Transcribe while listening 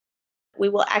we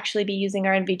will actually be using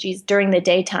our NVGs during the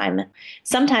daytime.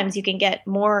 Sometimes you can get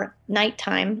more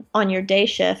nighttime on your day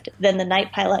shift than the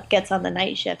night pilot gets on the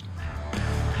night shift.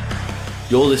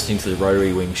 You're listening to the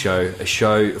Rotary Wing Show, a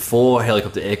show for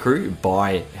helicopter aircrew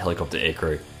by helicopter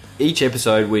aircrew. Each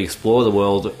episode we explore the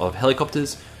world of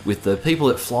helicopters with the people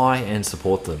that fly and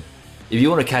support them. If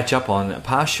you want to catch up on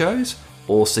past shows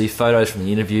or see photos from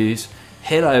the interviews,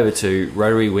 head over to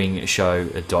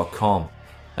rotarywingshow.com.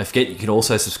 Don't forget you can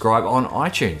also subscribe on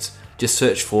iTunes. Just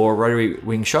search for Rotary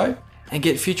Wing Show and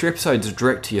get future episodes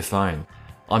direct to your phone.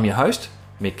 I'm your host,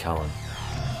 Mick Cullen.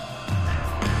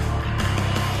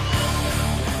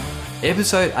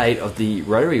 Episode 8 of the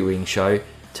Rotary Wing Show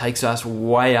takes us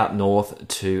way up north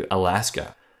to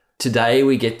Alaska. Today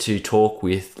we get to talk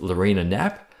with Lorena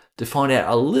Knapp to find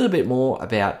out a little bit more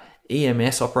about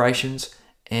EMS operations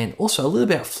and also a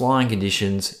little about flying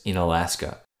conditions in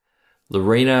Alaska.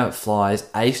 Lorena flies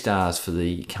A-Stars for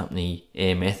the company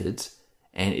Air Methods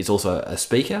and is also a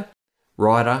speaker,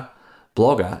 writer,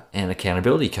 blogger and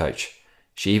accountability coach.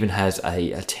 She even has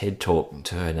a TED Talk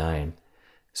to her name.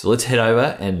 So let's head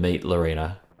over and meet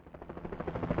Lorena.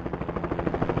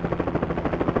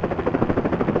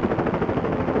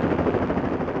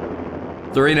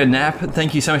 Lorena Knapp,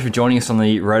 thank you so much for joining us on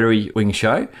the Rotary Wing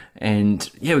Show.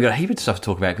 And yeah, we've got a heap of stuff to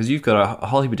talk about because you've got a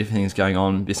whole heap of different things going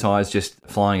on besides just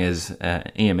flying as an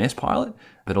EMS pilot,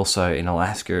 but also in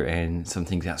Alaska and some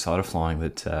things outside of flying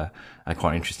that are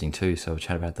quite interesting too. So we'll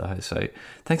chat about those. So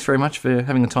thanks very much for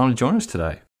having the time to join us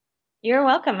today. You're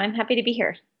welcome. I'm happy to be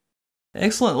here.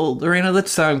 Excellent. Well, Lorena,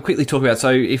 let's quickly talk about,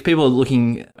 so if people are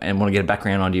looking and want to get a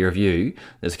background idea of you,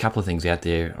 there's a couple of things out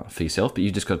there for yourself, but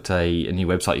you've just got a new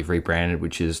website you've rebranded,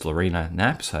 which is Lorena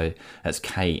Knapp, so that's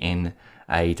KNAPP.com,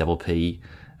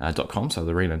 so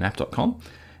lorenaknapp.com,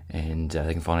 and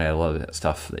they can find out a lot of that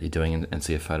stuff that you're doing and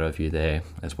see a photo of you there,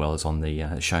 as well as on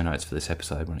the show notes for this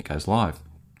episode when it goes live.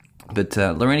 But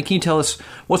Lorena, can you tell us,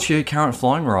 what's your current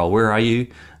flying role? Where are you?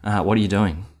 What are you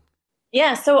doing?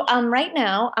 Yeah, so right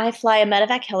now I fly a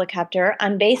medevac helicopter.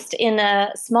 I'm based in a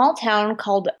small town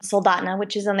called Soldotna,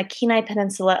 which is on the Kenai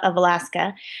Peninsula of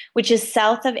Alaska, which is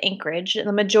south of Anchorage.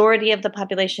 The majority of the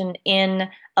population in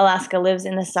Alaska lives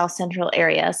in the south central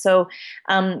area. So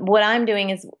what I'm doing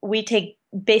is we take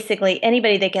basically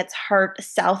anybody that gets hurt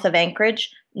south of Anchorage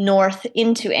north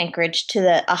into Anchorage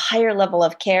to a higher level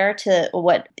of care, to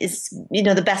what is,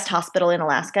 the best hospital in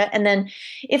Alaska. And then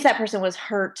if that person was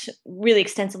hurt really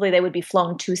extensively, they would be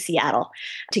flown to Seattle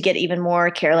to get even more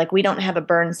care. Like, we don't have a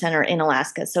burn center in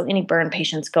Alaska, so any burn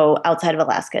patients go outside of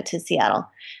Alaska to Seattle.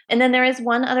 And then there is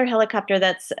one other helicopter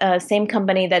that's same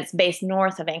company that's based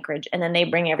north of Anchorage, and then they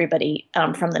bring everybody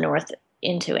from the north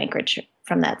into Anchorage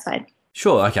from that side.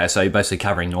 Sure. Okay. So you're basically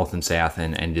covering north and south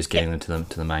and just getting them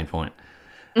to the main point.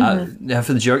 Mm-hmm. Now,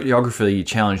 for the geography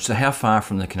challenge, so how far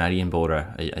from the Canadian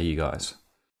border are you guys?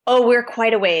 Oh, we're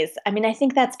quite a ways. I mean, I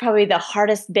think that's probably the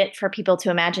hardest bit for people to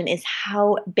imagine is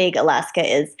how big Alaska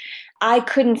is. I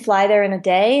couldn't fly there in a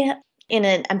day.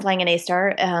 I'm flying an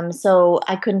A-Star, so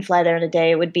I couldn't fly there in a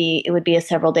day. It would be a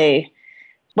several day.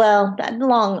 Well,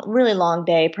 really long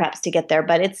day perhaps to get there,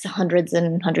 but it's hundreds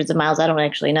and hundreds of miles. I don't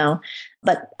actually know,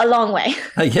 but a long way.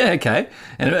 Yeah, okay.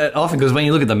 And often, because when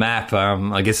you look at the map,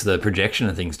 I guess the projection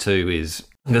of things too is,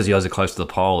 because you guys are close to the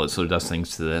pole, it sort of does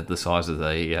things to the size of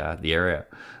the area.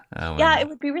 Yeah, it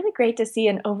would be really great to see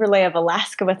an overlay of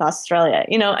Alaska with Australia.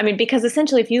 Because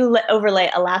essentially if you overlay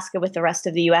Alaska with the rest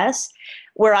of the U.S.,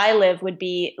 where I live would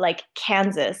be like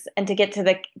Kansas, and to get to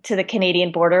the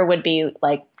Canadian border would be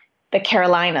like the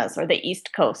Carolinas or the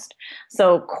East Coast.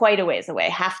 So quite a ways away,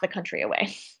 half the country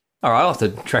away. All right, I'll have to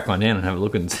track one down and have a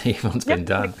look and see what's been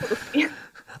done.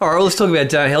 All right, well, let's talk about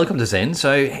helicopters then.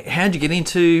 So how did you get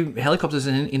into helicopters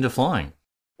and into flying?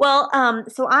 Well,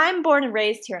 so I'm born and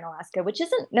raised here in Alaska, which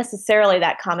isn't necessarily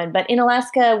that common, but in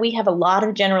Alaska, we have a lot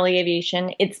of general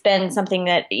aviation. It's been something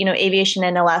that, aviation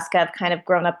and Alaska have kind of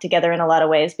grown up together in a lot of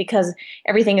ways because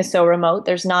everything is so remote.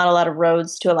 There's not a lot of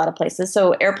roads to a lot of places.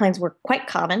 So airplanes were quite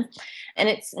common, and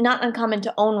it's not uncommon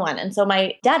to own one. And so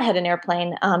my dad had an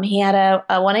airplane. He had a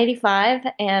 185,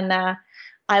 and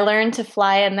I learned to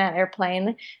fly in that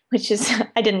airplane, which is,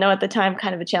 I didn't know at the time,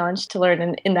 kind of a challenge to learn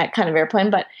in that kind of airplane,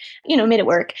 but, made it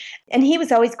work. And he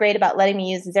was always great about letting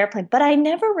me use his airplane, but I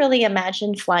never really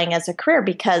imagined flying as a career,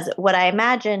 because what I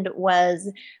imagined was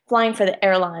flying for the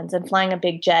airlines and flying a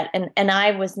big jet. And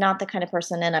I was not the kind of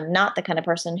person, and I'm not the kind of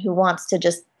person who wants to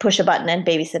just push a button and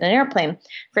babysit an airplane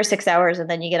for 6 hours and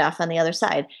then you get off on the other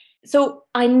side. So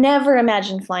I never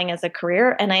imagined flying as a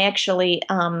career, and I actually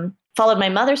followed my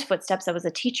mother's footsteps. I was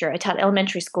a teacher. I taught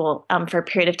elementary school for a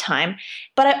period of time,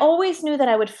 but I always knew that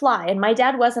I would fly. And my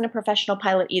dad wasn't a professional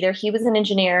pilot either. He was an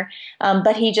engineer,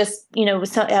 but he just,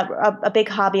 was a big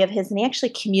hobby of his. And he actually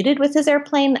commuted with his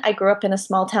airplane. I grew up in a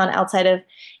small town outside of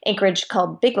Anchorage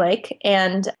called Big Lake,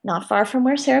 and not far from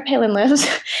where Sarah Palin lives.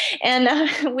 And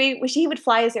he would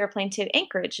fly his airplane to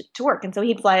Anchorage to work. And so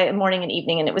he'd fly morning and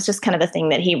evening. And it was just kind of a thing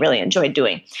that he really enjoyed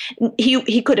doing.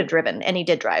 He could have driven, and he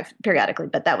did drive periodically,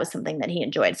 but that was something that he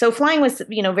enjoyed. So flying was,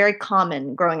 very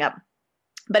common growing up.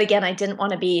 But again, I didn't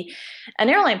want to be an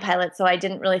airline pilot, so I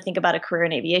didn't really think about a career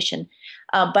in aviation.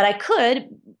 But I could.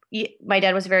 My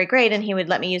dad was very great, and he would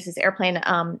let me use his airplane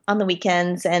on the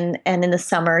weekends and in the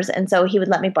summers. And so he would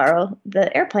let me borrow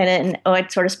the airplane, and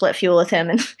I'd sort of split fuel with him,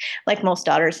 and like most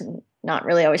daughters, and not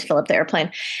really always fill up the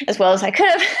airplane as well as I could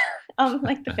have.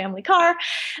 Like the family car,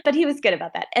 but he was good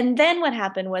about that. And then what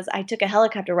happened was I took a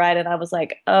helicopter ride, and I was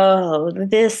like, oh,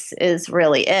 this is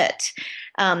really it.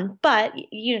 But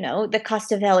the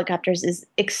cost of helicopters is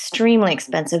extremely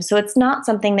expensive. So it's not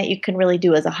something that you can really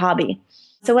do as a hobby.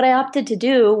 So what I opted to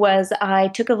do was I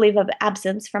took a leave of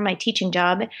absence from my teaching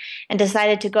job and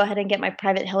decided to go ahead and get my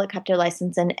private helicopter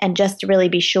license and just to really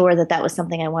be sure that that was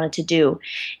something I wanted to do.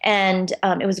 And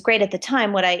it was great at the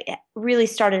time. What I really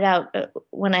started out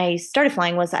when I started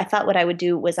flying was I thought what I would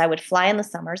do was I would fly in the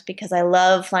summers because I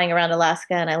love flying around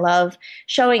Alaska and I love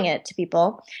showing it to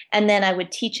people. And then I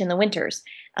would teach in the winters.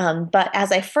 But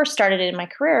as I first started in my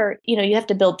career, you have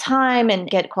to build time and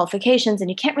get qualifications, and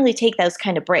you can't really take those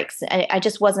kind of breaks. I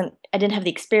didn't have the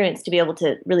experience to be able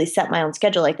to really set my own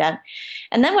schedule like that.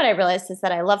 And then what I realized is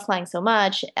that I love flying so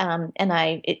much, and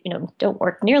I don't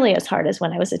work nearly as hard as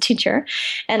when I was a teacher,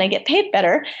 and I get paid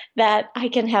better, that I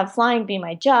can have flying be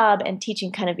my job and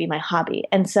teaching kind of be my hobby.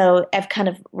 And so I've kind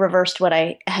of reversed what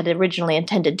I had originally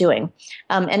intended doing.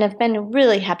 And I've been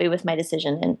really happy with my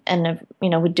decision, and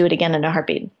would do it again in a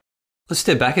heartbeat. Let's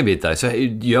step back a bit though. So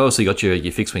you obviously got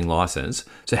your fixed wing license.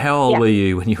 So how old were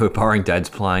you when you were borrowing Dad's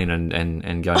plane and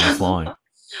going and flying?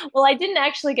 Well, I didn't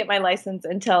actually get my license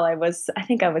until I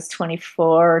think I was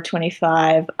 24 or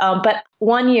 25. But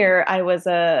one year I was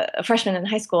a freshman in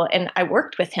high school, and I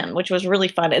worked with him, which was really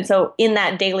fun. And so in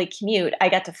that daily commute, I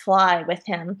got to fly with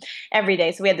him every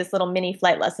day. So we had this little mini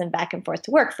flight lesson back and forth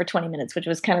to work for 20 minutes, which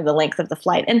was kind of the length of the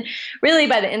flight. And really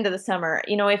by the end of the summer,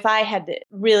 if I had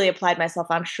really applied myself,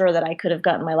 I'm sure that I could have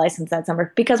gotten my license that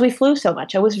summer because we flew so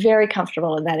much. I was very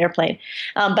comfortable in that airplane.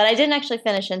 But I didn't actually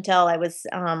finish until I was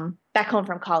back home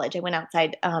from college. I went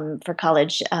outside for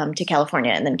college to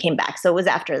California and then came back. So it was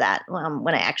after that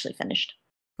when I actually finished.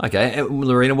 Okay.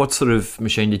 Lorena, what sort of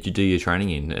machine did you do your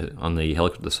training in on the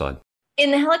helicopter side?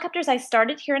 In the helicopters, I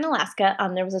started here in Alaska.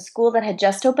 There was a school that had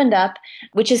just opened up,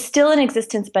 which is still in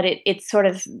existence, but it's sort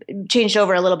of changed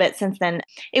over a little bit since then.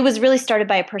 It was really started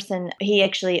by a person. He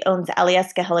actually owns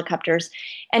Alyeska Helicopters,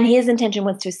 and his intention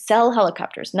was to sell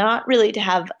helicopters, not really to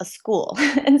have a school.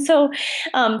 And so,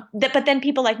 but then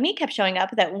people like me kept showing up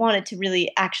that wanted to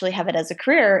really actually have it as a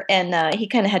career, and he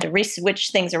kind of had to re-switch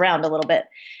things around a little bit.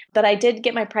 But I did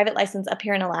get my private license up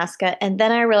here in Alaska, and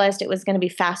then I realized it was going to be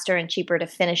faster and cheaper to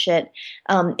finish it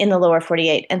in the lower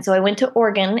 48. And so I went to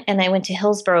Oregon, and I went to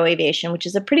Hillsborough Aviation, which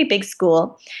is a pretty big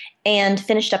school, and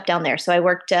finished up down there. So I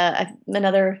worked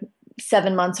another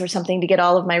 7 months or something to get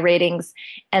all of my ratings,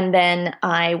 and then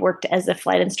I worked as a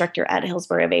flight instructor at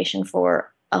Hillsborough Aviation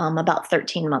for about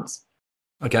 13 months.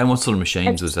 Okay, and what sort of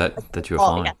machines was that you were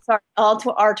flying? Yeah, sorry, all to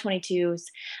R22s.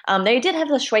 They did have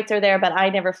the Schweitzer there, but I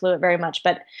never flew it very much.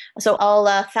 But so all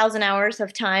 1,000 hours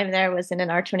of time there was in an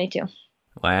R22.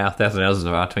 Wow, 1,000 hours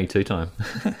of R22 time.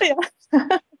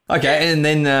 Yeah. Okay, and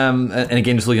then and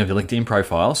again, just looking at your LinkedIn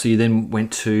profile, so you then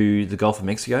went to the Gulf of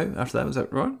Mexico after that, was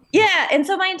that right? Yeah, and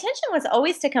so my intention was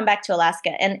always to come back to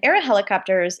Alaska. And Era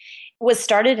Helicopters was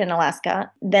started in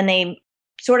Alaska. Then they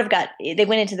they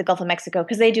went into the Gulf of Mexico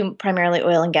because they do primarily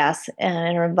oil and gas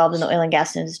and are involved in the oil and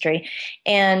gas industry.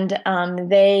 And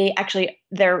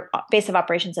their base of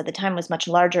operations at the time was much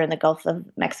larger in the Gulf of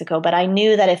Mexico. But I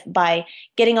knew that if by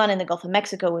getting on in the Gulf of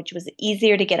Mexico, which was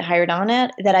easier to get hired on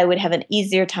at, that I would have an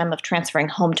easier time of transferring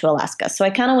home to Alaska. So I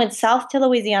kind of went south to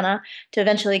Louisiana to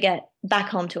eventually get back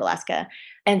home to Alaska.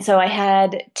 And so I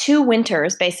had 2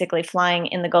 winters basically flying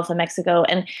in the Gulf of Mexico.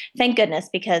 And thank goodness,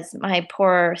 because my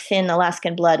poor thin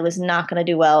Alaskan blood was not going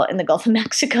to do well in the Gulf of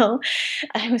Mexico.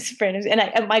 I was afraid of,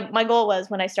 and my goal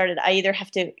was when I started, I either have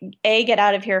to get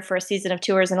out of here for a season of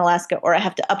tours in Alaska, or I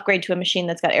have to upgrade to a machine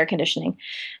that's got air conditioning.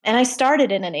 And I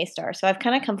started in an A-Star. So I've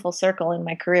kind of come full circle in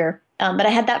my career. But I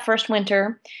had that first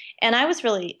winter, and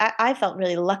I felt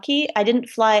really lucky. I didn't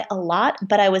fly a lot,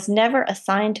 but I was never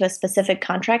assigned to a specific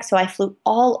contract. So I flew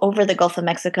all over the Gulf of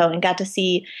Mexico and got to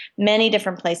see many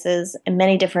different places and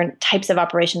many different types of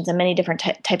operations and many different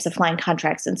types of flying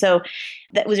contracts. And so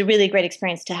that was a really great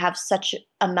experience to have such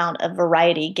amount of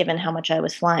variety given how much I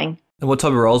was flying. And what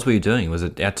type of roles were you doing? Was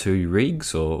it out to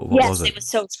rigs or what was Yes, it?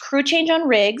 so it's crew change on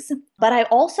rigs, but I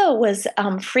also was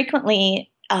frequently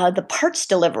the parts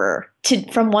delivered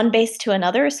from one base to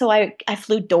another. So I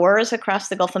flew doors across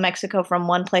the Gulf of Mexico from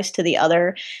one place to the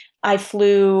other. I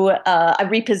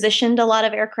repositioned a lot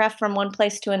of aircraft from one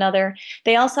place to another.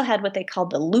 They also had what they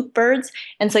called the loop birds.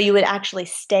 And so you would actually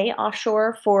stay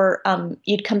offshore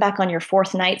you'd come back on your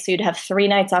fourth night. So you'd have 3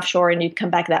 nights offshore and you'd come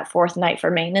back that fourth night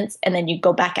for maintenance. And then you'd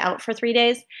go back out for 3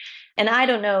 days. And I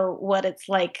don't know what it's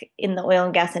like in the oil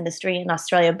and gas industry in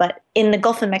Australia, but in the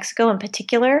Gulf of Mexico in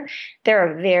particular, there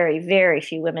are very, very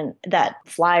few women that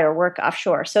fly or work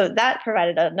offshore. So that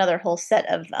provided another whole set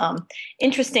of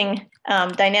interesting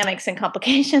dynamics and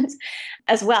complications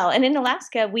as well. And in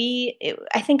Alaska,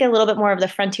 I think a little bit more of the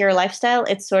frontier lifestyle.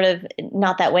 It's sort of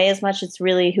not that way as much. It's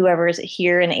really whoever is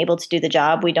here and able to do the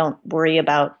job. We don't worry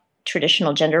about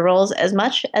traditional gender roles as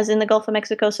much as in the Gulf of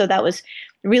Mexico. So that was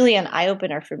really an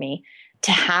eye-opener for me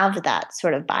to have that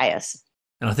sort of bias.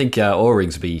 And I think oil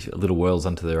rigs would be little worlds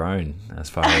unto their own as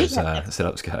far as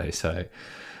setups go. So,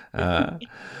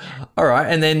 all right.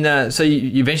 And then, so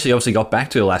you eventually obviously got back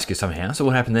to Alaska somehow. So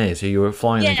what happened there? So you were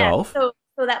flying in the Gulf?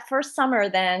 So that first summer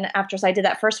then, so I did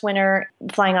that first winter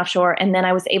flying offshore, and then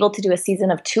I was able to do a season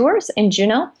of tours in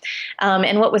Juneau.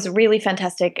 And what was really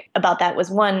fantastic about that was,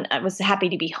 one, I was happy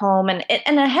to be home, and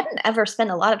I hadn't ever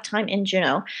spent a lot of time in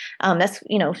Juneau. That's,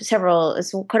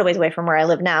 it's quite a ways away from where I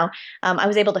live now. I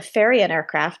was able to ferry an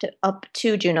aircraft up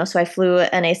to Juneau, so I flew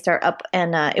an A-Star up,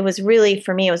 and it was really,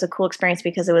 for me, it was a cool experience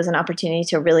because it was an opportunity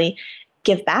to really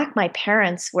give back. My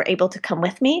parents were able to come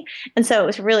with me. And so it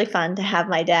was really fun to have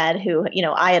my dad, who,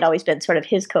 I had always been sort of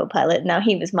his co-pilot. Now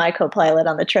he was my co-pilot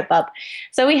on the trip up.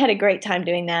 So we had a great time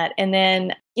doing that. And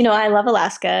then, I love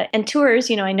Alaska and tours.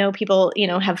 I know people,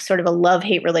 have sort of a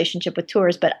love-hate relationship with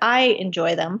tours, but I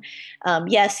enjoy them.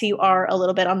 Yes, you are a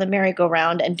little bit on the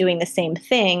merry-go-round and doing the same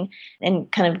thing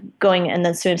and kind of going and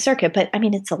then doing circuit. But I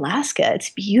mean, it's Alaska.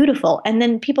 It's beautiful. And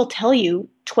then people tell you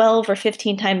 12 or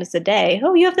 15 times a day,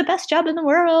 oh, you have the best job in the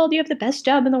world. You have the best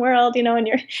job in the world, and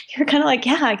you're kind of like,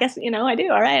 yeah, I guess, I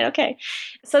do. All right. Okay.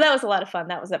 So that was a lot of fun.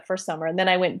 That was that first summer. And then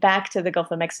I went back to the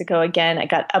Gulf of Mexico again. I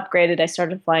got upgraded. I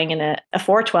started flying in a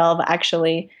 412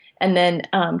 actually, and then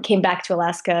came back to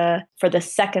Alaska for the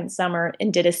second summer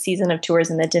and did a season of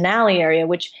tours in the Denali area,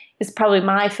 which is probably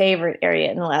my favorite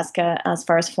area in Alaska as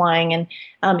far as flying,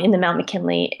 and in the Mount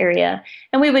McKinley area.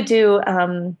 And we would do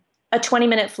a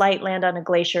 20-minute flight, land on a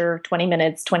glacier, 20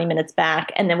 minutes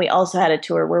back. And then we also had a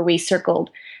tour where we circled,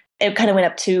 it kind of went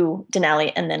up to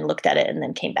Denali and then looked at it and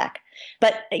then came back.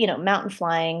 But, mountain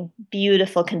flying,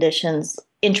 beautiful conditions,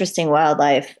 interesting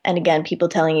wildlife. And again, people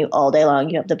telling you all day long,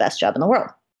 you have the best job in the world.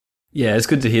 Yeah, it's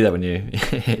good to hear that when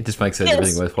it just makes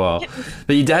everything worthwhile.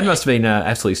 But your dad must have been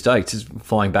absolutely stoked just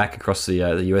flying back across the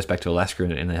US back to Alaska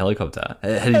in a helicopter.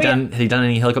 Had he done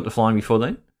any helicopter flying before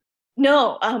then?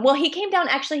 No. Well, he came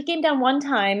down one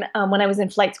time when I was in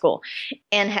flight school,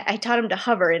 and I taught him to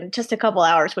hover in just a couple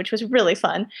hours, which was really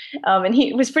fun. And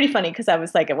it was pretty funny because I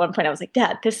was like, at one point I was like,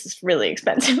 Dad, this is really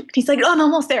expensive. And he's like, oh, I'm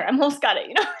almost there. I almost got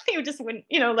it. He just wouldn't,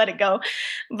 let it go.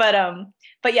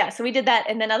 But yeah, so we did that.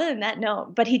 And then other than that,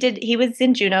 no, but he was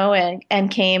in Juneau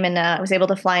and came, and I was able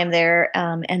to fly him there.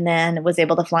 And then was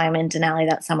able to fly him in Denali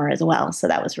that summer as well. So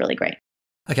that was really great.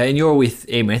 Okay, and you're with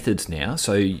Air Methods now,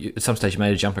 so at some stage you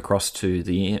made a jump across to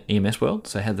the EMS world.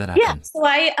 So how'd that happen? Yeah, so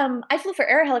I flew for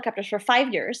air helicopters for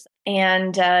 5 years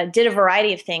and did a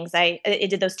variety of things. I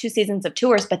did those 2 seasons of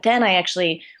tours, but then I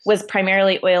actually was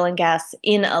primarily oil and gas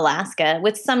in Alaska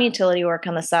with some utility work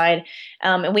on the side.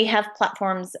 And we have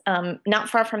platforms not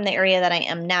far from the area that I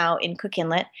am now in Cook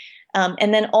Inlet.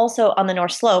 And then also on the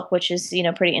North Slope, which is,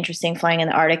 pretty interesting, flying in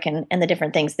the Arctic and the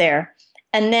different things there.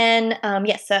 And then,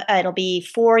 it'll be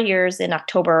 4 years in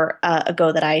October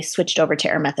ago that I switched over to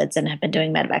Air Methods and have been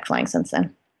doing medevac flying since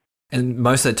then. And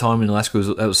most of that time in Alaska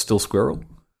was still Squirrel?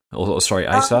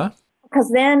 ASAR?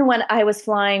 Because then when I was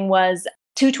flying was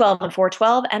 212 and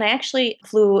 412, and I actually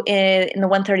flew in the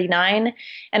 139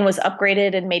 and was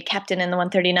upgraded and made captain in the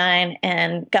 139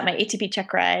 and got my ATP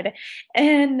check ride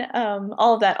and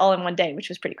all of that all in one day, which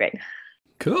was pretty great.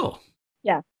 Cool.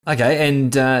 Yeah. Okay,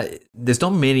 and there's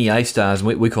not many A-stars,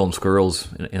 we call them squirrels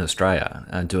in Australia,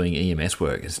 doing EMS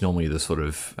work. It's normally the sort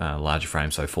of larger frame,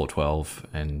 so 412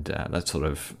 and that sort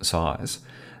of size.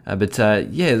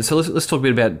 So let's talk a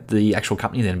bit about the actual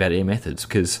company then, about Air Methods,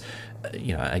 because,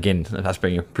 again, us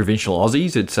being provincial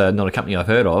Aussies, it's not a company I've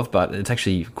heard of, but it's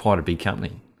actually quite a big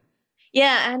company.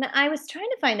 Yeah, and I was trying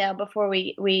to find out before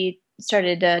we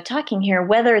started talking here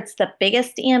whether it's the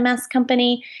biggest EMS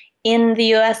company in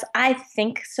the US. I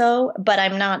think so, but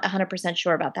I'm not 100%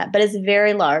 sure about that. But it's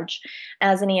very large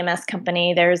as an EMS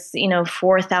company. There's,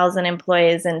 4,000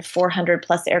 employees and 400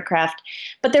 plus aircraft.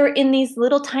 But they're in these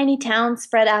little tiny towns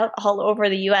spread out all over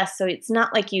the US. So it's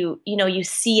not like you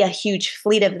see a huge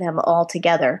fleet of them all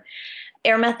together.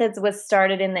 Air Methods was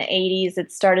started in the 80s.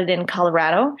 It started in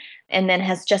Colorado and then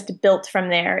has just built from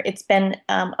there. It's been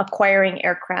acquiring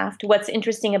aircraft. What's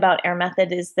interesting about Air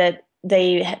Method is that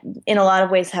they, in a lot of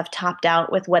ways, have topped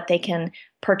out with what they can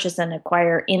purchase and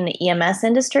acquire in the EMS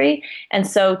industry. And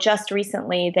so just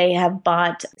recently, they have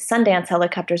bought Sundance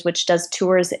Helicopters, which does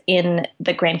tours in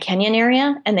the Grand Canyon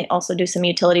area. And they also do some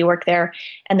utility work there.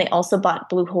 And they also bought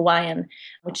Blue Hawaiian,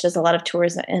 which does a lot of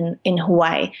tours in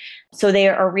Hawaii. So they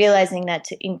are realizing that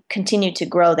to continue to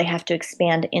grow, they have to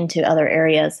expand into other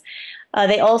areas.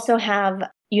 They also have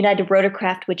United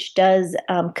Rotorcraft, which does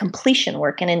completion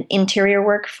work and an interior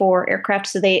work for aircraft.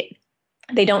 So they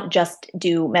don't just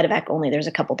do medevac only. There's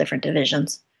a couple different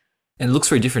divisions. And it looks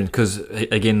very different because,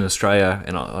 again, in Australia,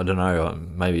 and I don't know,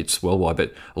 maybe it's worldwide,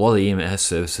 but a lot of the EMS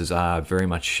services are very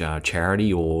much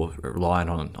charity or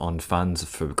reliant on funds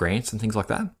for grants and things like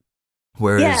that.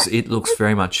 Whereas it looks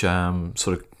very much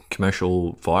sort of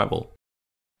commercial viable.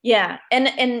 Yeah.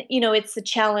 And it's a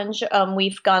challenge.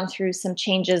 We've gone through some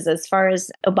changes as far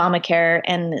as Obamacare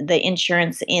and the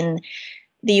insurance in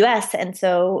the US. And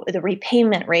so the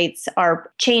repayment rates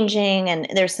are changing and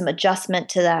there's some adjustment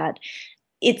to that.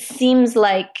 It seems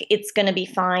like it's going to be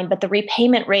fine, but the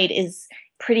repayment rate is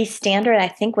pretty standard. I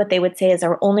think what they would say is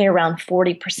only around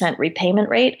 40% repayment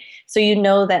rate. So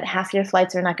that half your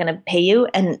flights are not going to pay you,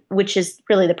 and which is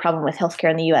really the problem with healthcare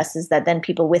in the US is that then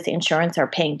people with insurance are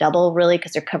paying double really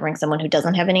because they're covering someone who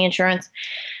doesn't have any insurance.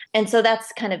 And so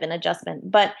that's kind of an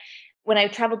adjustment. But when I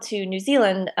traveled to New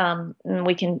Zealand, and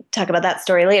we can talk about that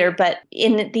story later, but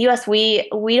in the US, we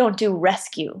don't do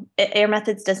rescue. Air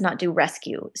Methods does not do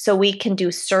rescue. So we can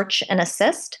do search and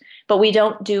assist, but we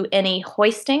don't do any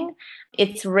hoisting.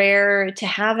 It's rare to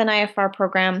have an IFR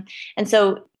program. And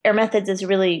so Air Methods is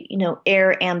really,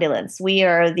 air ambulance. We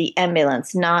are the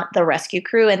ambulance, not the rescue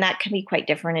crew. And that can be quite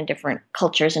different in different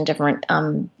cultures and different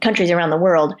countries around the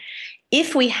world.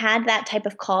 If we had that type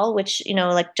of call, which,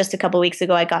 like just a couple of weeks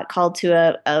ago, I got called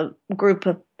to a group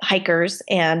of hikers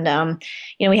and,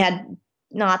 we had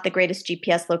not the greatest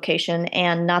GPS location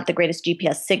and not the greatest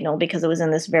GPS signal because it was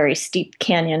in this very steep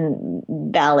canyon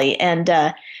valley. And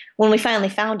when we finally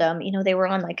found them, they were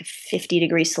on like a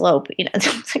 50-degree slope.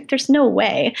 It's like, there's no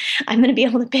way I'm going to be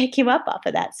able to pick you up off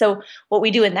of that. So what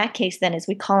we do in that case then is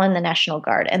we call in the National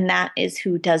Guard, and that is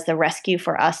who does the rescue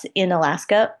for us in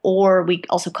Alaska, or we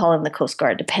also call in the Coast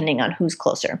Guard, depending on who's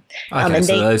closer. Okay,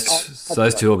 so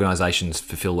those two organizations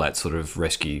fulfill that sort of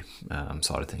rescue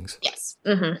side of things. Yes.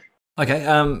 Mm-hmm. Okay,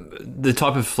 the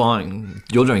type of flying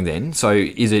you're doing then, so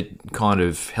is it kind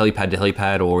of helipad to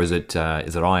helipad, or is it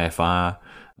IFR?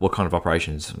 What kind of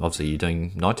operations? Obviously, you're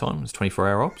doing nighttime. It's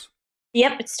 24-hour ops?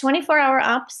 Yep, it's 24-hour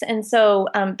ops. And so,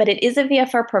 but it is a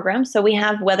VFR program. So we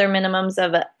have weather minimums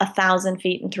of 1,000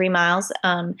 feet and 3 miles,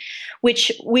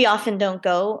 which we often don't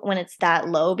go when it's that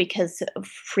low because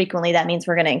frequently that means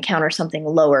we're going to encounter something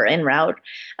lower en route.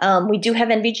 We do have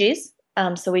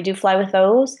NVGs, so we do fly with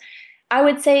those. I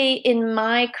would say in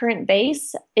my current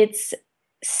base, it's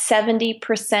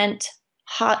 70%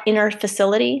 inner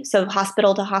facility, so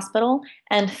hospital to hospital,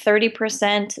 and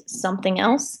 30% something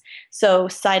else. So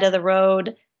side of the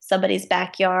road, somebody's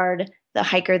backyard, the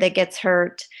hiker that gets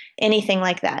hurt, anything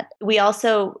like that. We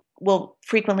also will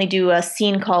frequently do a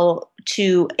scene call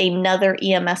to another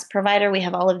EMS provider. We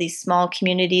have all of these small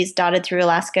communities dotted through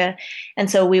Alaska.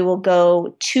 And so we will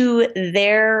go to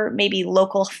their maybe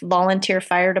local volunteer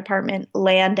fire department,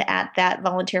 land at that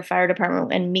volunteer fire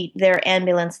department and meet their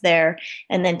ambulance there,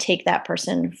 and then take that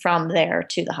person from there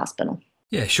to the hospital.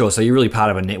 Yeah, sure. So you're really part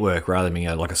of a network rather than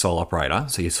being like a sole operator.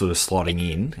 So you're sort of slotting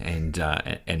in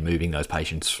and moving those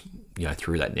patients,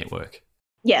 through that network.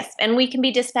 Yes, and we can be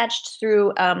dispatched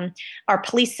through our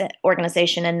police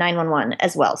organization and 911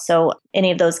 as well. So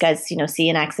any of those guys, see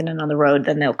an accident on the road,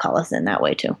 then they'll call us in that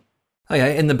way too.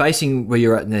 Okay, and the basing where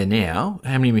you're at there now,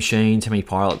 how many machines, how many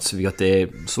pilots have you got there?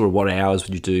 Sort of what hours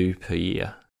would you do per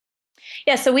year?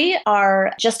 Yeah, so we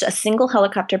are just a single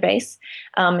helicopter base.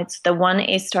 It's the one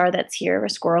A-star that's here, a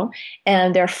squirrel,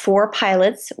 and there are four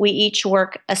pilots. We each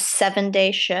work a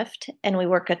 7-day shift, and we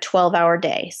work a 12-hour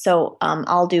day. So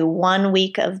I'll do 1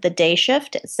 week of the day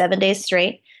shift, 7 days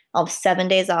straight. I'll have 7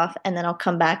 days off, and then I'll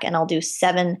come back and I'll do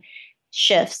 7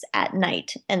 shifts at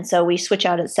night. And so we switch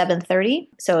out at 7:30.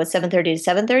 So it's 7:30 to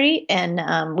 7:30,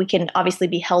 and we can obviously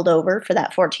be held over for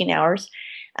that 14 hours.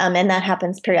 And that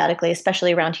happens periodically,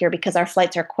 especially around here because our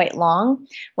flights are quite long.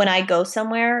 When I go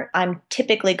somewhere, I'm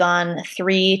typically gone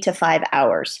 3 to 5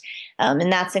 hours.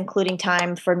 And that's including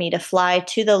time for me to fly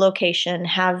to the location,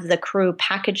 have the crew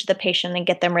package the patient and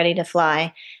get them ready to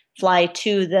fly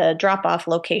to the drop-off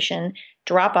location,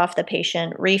 drop off the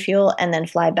patient, refuel, and then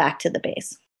fly back to the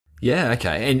base. Yeah,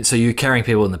 okay. And so you're carrying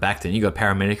people in the back then. You got a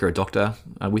paramedic or a doctor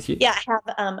with you? Yeah, I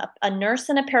have a nurse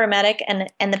and a paramedic,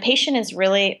 and the patient is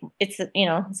really, it's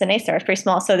an A-star, it's pretty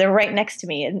small, so they're right next to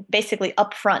me, and basically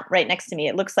up front, right next to me.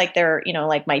 It looks like they're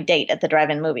like my date at the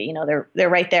drive-in movie. They're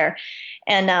right there,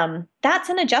 and that's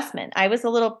an adjustment. I was a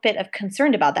little bit of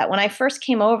concerned about that when I first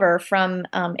came over from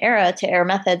ERA to Air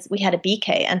Methods. We had a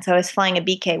BK, and so I was flying a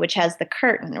BK, which has the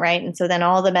curtain, right, and so then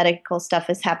all the medical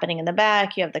stuff is happening in the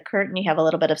back. You have the curtain, you have a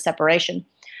little bit of separation,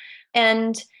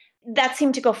 and that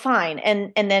seemed to go fine.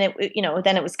 And then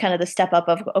it was kind of the step up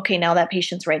of, okay, now that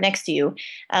patient's right next to you,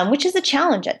 which is a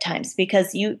challenge at times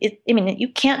because you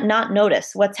can't not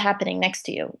notice what's happening next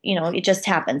to you. It just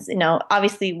happens.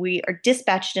 Obviously we are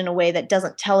dispatched in a way that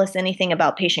doesn't tell us anything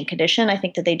about patient condition. I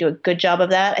think that they do a good job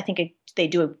of that. I think they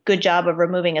do a good job of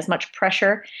removing as much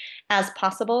pressure as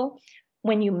possible.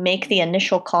 When you make the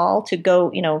initial call to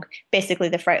go, basically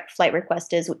the flight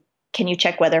request is, can you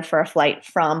check weather for a flight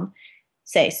from,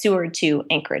 say, Seward to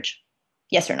Anchorage?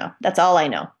 Yes or no? That's all I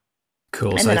know.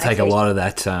 Cool. So they take a lot of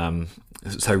that,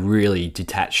 so really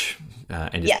detach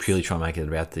and just purely try and make it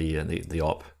about the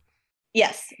op.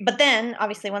 Yes. But then,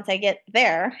 obviously, once I get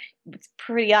there, it's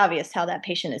pretty obvious how that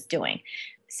patient is doing.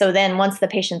 So then once the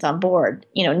patient's on board,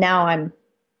 now I'm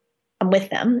with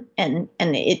them, and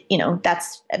it,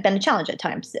 that's been a challenge at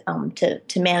times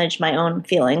to manage my own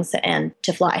feelings and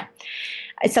to fly.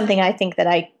 It's something I think that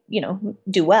I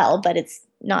do well, but it's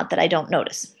not that I don't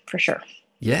notice, for sure.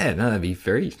 Yeah, no, that'd be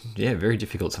very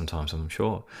difficult sometimes, I'm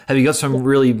sure. Have you got some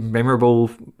really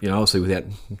memorable, obviously without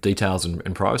details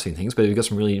and privacy and things, but have you got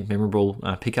some really memorable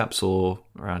pickups or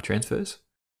transfers?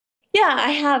 Yeah, I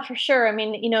have, for sure. I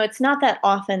mean, it's not that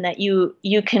often that you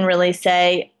can really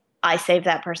say, I saved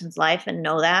that person's life and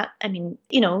know that. I mean,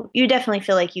 you definitely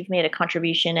feel like you've made a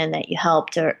contribution and that you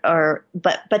helped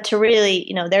but to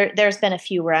really, there's been a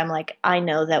few where I'm like, I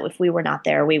know that if we were not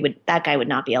there, that guy would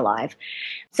not be alive.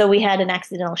 So we had an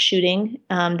accidental shooting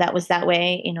that was that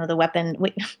way. The weapon,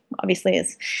 obviously,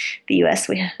 is the U.S.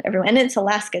 We have everyone, and it's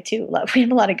Alaska too. We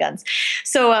have a lot of guns.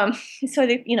 So,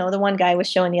 the one guy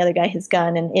was showing the other guy his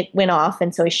gun, and it went off,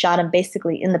 and so he shot him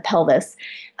basically in the pelvis,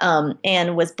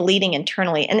 and was bleeding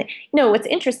internally. And what's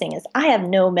interesting is I have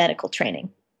no medical training.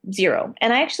 Zero.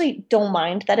 And I actually don't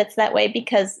mind that it's that way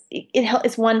because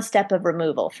it's one step of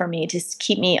removal for me to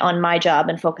keep me on my job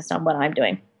and focused on what I'm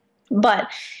doing.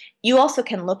 But you also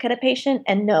can look at a patient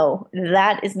and know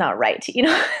that is not right.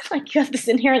 Like you have this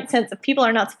inherent sense of people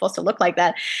are not supposed to look like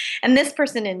that. And this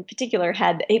person in particular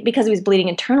because he was bleeding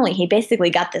internally, he basically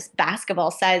got this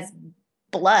basketball-sized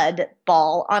blood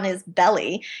ball on his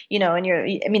belly,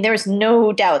 and there was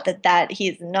no doubt that he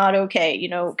is not okay,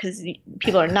 because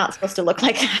people are not supposed to look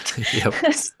like that. Yep.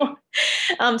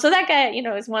 So that guy,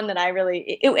 is one that I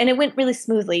really, and it went really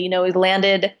smoothly. We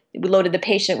loaded the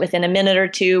patient within a minute or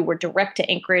two. We're direct to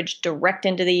Anchorage, direct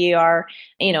into the ER,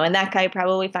 and that guy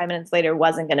probably 5 minutes later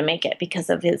wasn't going to make it because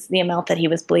of the amount that he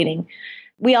was bleeding.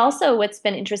 We also, what's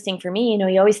been interesting for me,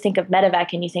 you always think of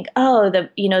medevac and you think, oh,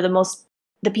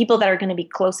 the people that are going to be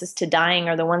closest to dying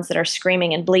are the ones that are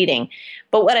screaming and bleeding.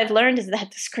 But what I've learned is that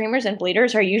the screamers and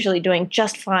bleeders are usually doing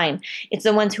just fine. It's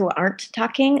the ones who aren't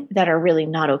talking that are really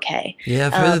not okay. Yeah,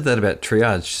 I've heard that about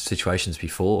triage situations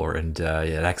before and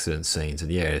accident scenes.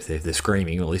 And if they're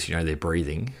screaming, well, at least they're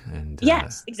breathing. And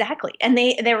yes, exactly. And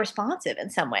they're responsive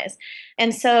in some ways.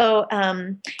 And so,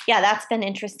 that's been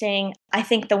interesting. I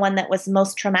think the one that was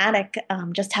most traumatic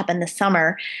just happened this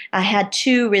summer. I had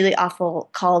 2 really awful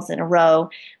calls in a row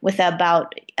with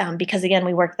because again,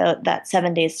 we worked that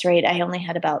 7 days straight. I only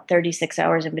had about 36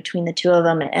 hours in between the 2 of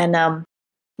them. And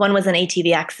one was an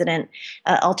ATV accident,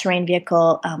 all-terrain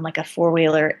vehicle, like a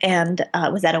 4-wheeler, and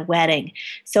was at a wedding.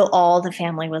 So all the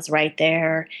family was right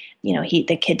there.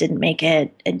 The kid didn't make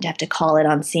it and have to call it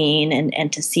on scene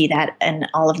and to see that and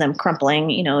all of them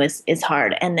crumpling, is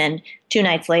hard. And then 2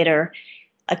 nights later,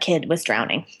 a kid was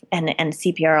drowning and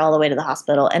CPR all the way to the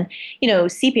hospital. And,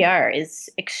 CPR is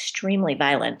extremely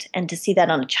violent. And to see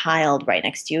that on a child right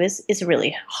next to you is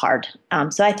really hard.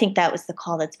 So I think that was the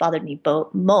call that's bothered me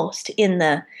most in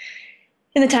the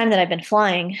time that I've been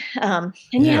flying. And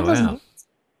you Yeah, have those wow. moments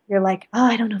you're like, oh,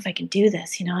 I don't know if I can do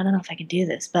this. I don't know if I can do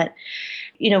this. But,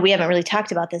 we haven't really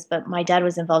talked about this, but my dad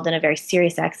was involved in a very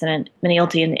serious accident and he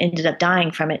ended up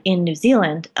dying from it in New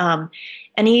Zealand.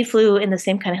 And he flew in the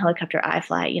same kind of helicopter I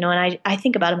fly, and I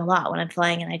think about him a lot when I'm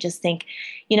flying. And I just think,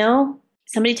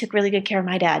 somebody took really good care of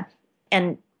my dad.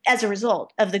 And as a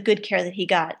result of the good care that he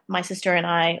got, my sister and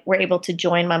I were able to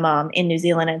join my mom in New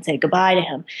Zealand and say goodbye to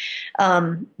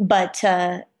him. But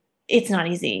it's not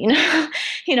easy,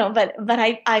 but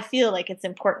I feel like it's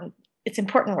important. It's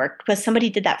important work because somebody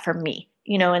did that for me,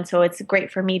 and so it's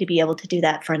great for me to be able to do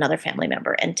that for another family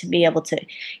member and to be able to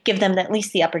give them at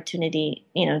least the opportunity,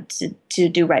 to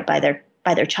do right by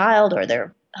their child or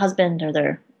their husband or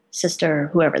their sister or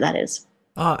whoever that is.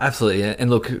 Oh, absolutely. And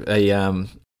look,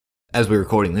 as we're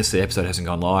recording this, the episode hasn't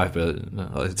gone live, but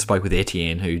I spoke with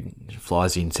Etienne, who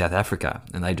flies in South Africa,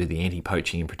 and they do the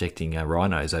anti-poaching and protecting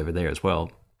rhinos over there as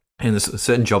well. And there's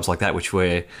certain jobs like that which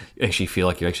where you actually feel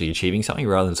like you're actually achieving something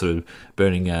rather than sort of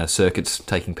burning circuits,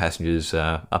 taking passengers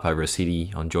up over a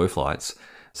city on joy flights.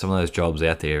 Some of those jobs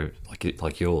out there,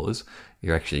 like yours,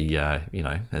 you're actually, at the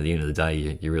end of the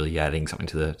day, you're really adding something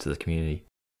to the community.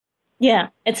 Yeah,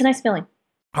 it's a nice feeling.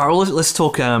 All right, well, let's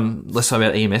talk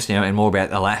about EMS now and more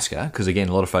about Alaska, because again,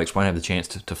 a lot of folks won't have the chance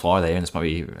to fly there, and this might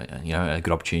be a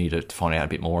good opportunity to find out a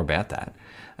bit more about that.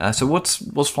 So what's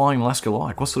flying in Alaska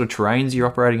like? What sort of terrains you're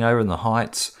operating over and the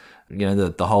heights?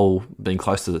 The whole being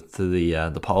close to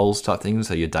the poles type things,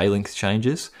 so your day length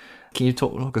changes. Can you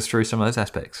talk us through some of those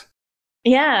aspects?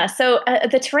 Yeah, so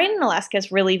the terrain in Alaska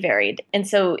is really varied. And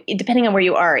so depending on where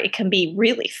you are, it can be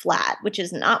really flat, which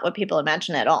is not what people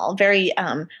imagine at all, very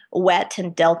wet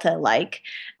and delta-like,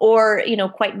 or,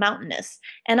 quite mountainous.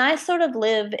 And I sort of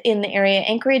live in the area.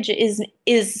 Anchorage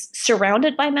is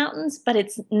surrounded by mountains, but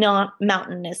it's not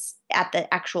mountainous at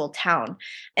the actual town.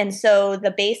 And so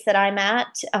the base that I'm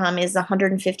at is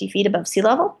 150 feet above sea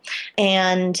level.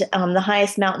 And the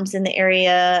highest mountains in the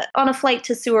area on a flight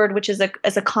to Seward, which is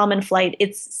a common flight,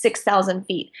 it's 6,000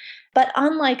 feet. But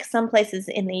unlike some places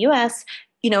in the US,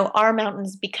 our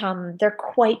mountains they're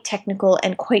quite technical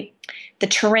and the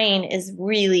terrain is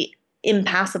really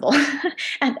impassable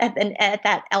at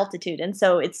that altitude. And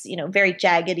so it's, very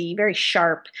jaggedy, very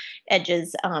sharp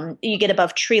edges. You get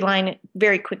above tree line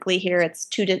very quickly here. It's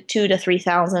 2,000 to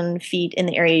 3,000 feet in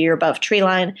the area you're above tree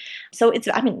line. So it's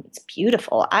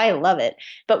beautiful. I love it.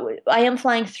 But I am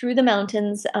flying through the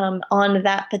mountains on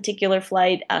that particular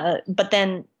flight. But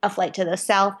then a flight to the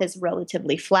south is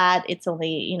relatively flat. It's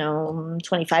only,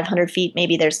 2,500 feet.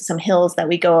 Maybe there's some hills that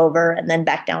we go over and then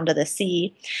back down to the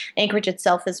sea. Anchorage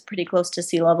itself is pretty close to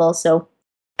sea level. So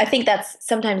I think that's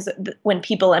sometimes when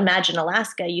people imagine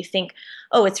Alaska, you think,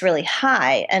 oh, it's really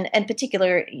high. And in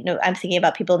particular, I'm thinking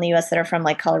about people in the US that are from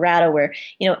like Colorado where,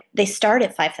 they start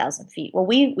at 5,000 feet. Well,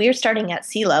 we are starting at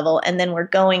sea level and then we're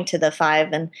going to the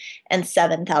 5,000 and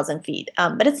 7,000 feet.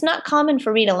 But it's not common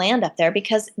for me to land up there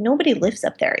because nobody lives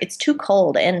up there. It's too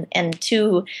cold and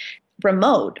too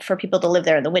remote for people to live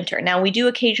there in the winter. Now, we do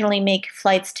occasionally make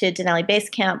flights to Denali Base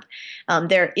Camp.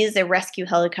 There is a rescue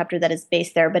helicopter that is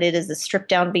based there, but it is a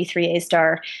stripped-down B-3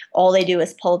 A-Star. All they do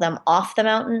is pull them off the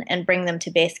mountain and bring them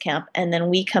to base camp, and then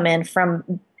we come in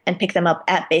and pick them up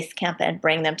at base camp and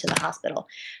bring them to the hospital.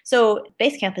 So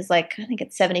base camp is I think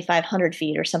it's 7,500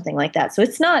 feet or something like that. So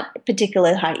it's not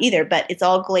particularly high either, but it's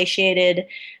all glaciated.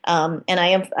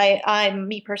 And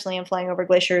me personally, am flying over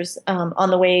glaciers on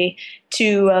the way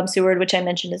to Seward, which I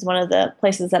mentioned is one of the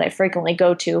places that I frequently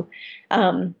go to.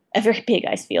 A very big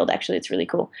ice field, actually. It's really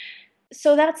cool.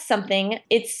 So that's something.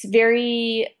 It's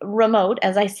very remote.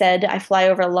 As I said, I fly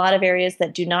over a lot of areas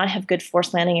that do not have good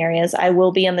forced landing areas. I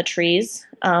will be in the trees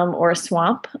or a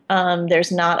swamp. There's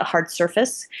not a hard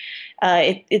surface.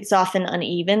 It's often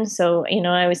uneven. So,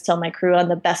 I always tell my crew on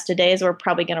the best of days, we're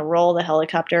probably going to roll the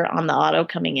helicopter on the auto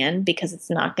coming in because it's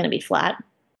not going to be flat.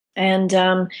 And,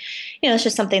 it's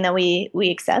just something that we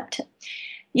accept.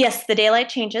 Yes, the daylight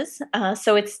changes.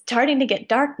 So it's starting to get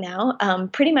dark now.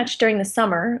 Pretty much during the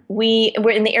summer, we're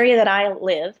in the area that I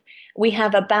live. We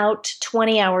have about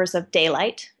 20 hours of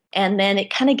daylight, and then it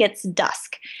kind of gets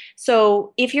dusk.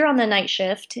 So if you're on the night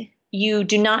shift, you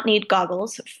do not need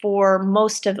goggles for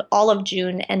most of all of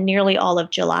June and nearly all of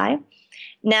July.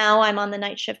 Now I'm on the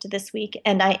night shift this week,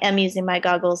 and I am using my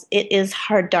goggles. It is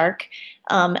hard dark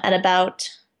at about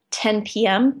 10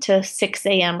 p.m. to 6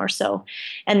 a.m. or so.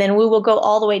 And then we will go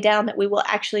all the way down that we will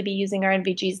actually be using our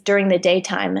NVGs during the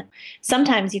daytime.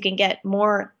 Sometimes you can get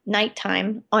more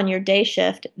nighttime on your day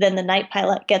shift than the night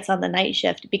pilot gets on the night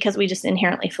shift because we just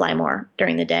inherently fly more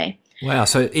during the day. Wow.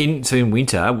 So in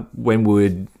winter, when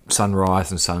would sunrise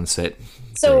and sunset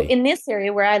So be? in this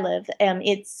area where I live,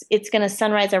 it's going to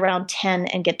sunrise around 10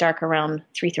 and get dark around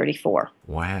 3:34.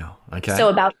 Wow. Okay. So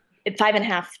about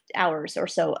 5.5 hours or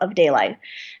so of daylight.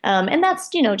 And that's,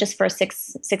 just for a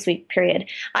six week period.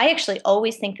 I actually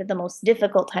always think that the most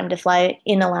difficult time to fly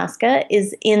in Alaska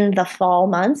is in the fall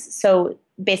months. So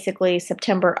basically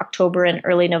September, October, and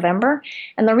early November.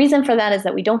 And the reason for that is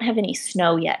that we don't have any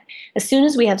snow yet. As soon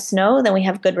as we have snow, then we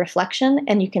have good reflection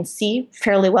and you can see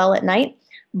fairly well at night.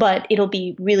 But it'll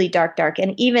be really dark.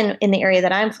 And even in the area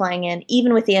that I'm flying in,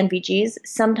 even with the NVGs,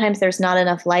 sometimes there's not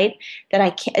enough light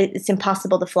that it's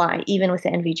impossible to fly, even with the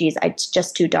NVGs. It's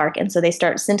just too dark. And so they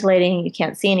start scintillating, you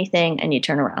can't see anything, and you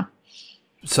turn around.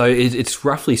 So it's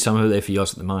roughly summer there for you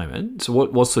guys at the moment. So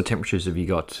what sort of temperatures have you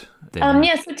got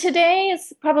there? So today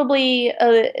is probably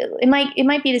it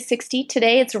might be to 60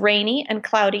 today. It's rainy and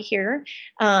cloudy here,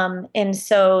 and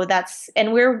so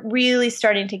and we're really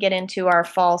starting to get into our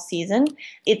fall season.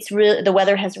 It's really, the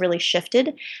weather has really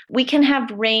shifted. We can have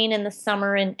rain in the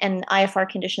summer and IFR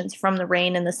conditions from the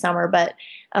rain in the summer, but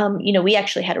we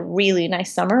actually had a really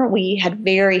nice summer. We had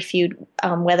very few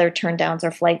weather turn downs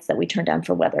or flights that we turned down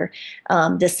for weather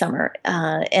this summer.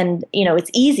 And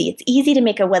it's easy. It's easy to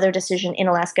make a weather decision in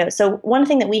Alaska. So one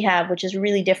thing that we have, which is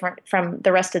really different from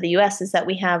the rest of the U.S., is that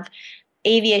we have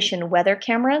aviation weather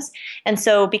cameras. And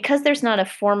so because there's not a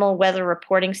formal weather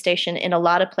reporting station in a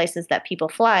lot of places that people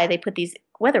fly, they put these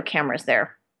weather cameras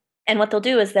there. And what they'll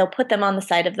do is they'll put them on the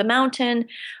side of the mountain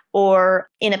or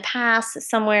in a pass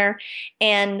somewhere,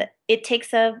 and it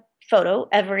takes a photo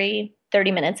every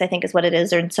 30 minutes, I think is what it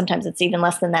is, or sometimes it's even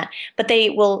less than that. But they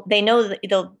know that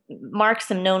they'll mark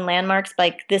some known landmarks,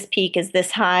 like this peak is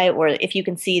this high, or if you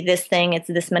can see this thing, it's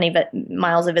this many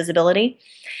miles of visibility.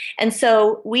 And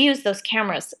so we use those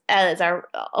cameras as a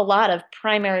lot of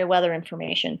primary weather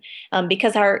information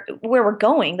because where we're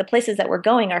going, the places that we're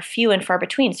going are few and far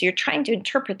between. So you're trying to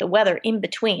interpret the weather in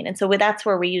between. And so that's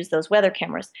where we use those weather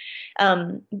cameras.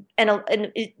 And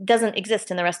it doesn't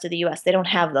exist in the rest of the U.S. They don't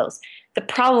have those. The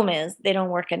problem is they don't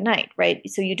work at night, right?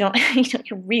 So you're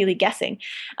really guessing.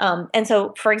 And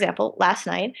so, for example, last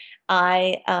night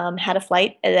I had a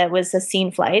flight that was a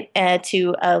scene flight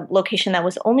to a location that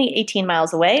was only 18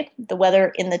 miles away. The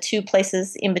weather in the two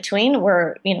places in between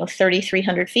were,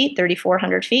 3,300 feet,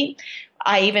 3,400 feet.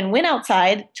 I even went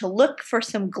outside to look for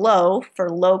some glow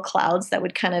for low clouds that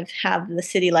would kind of have the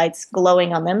city lights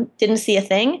glowing on them. Didn't see a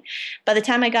thing. By the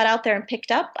time I got out there and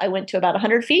picked up, I went to about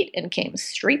 100 feet and came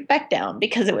straight back down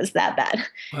because it was that bad.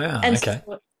 Wow, and okay.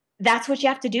 So that's what you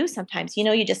have to do sometimes.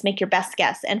 You just make your best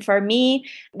guess. And for me,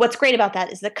 what's great about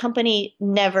that is the company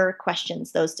never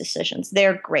questions those decisions.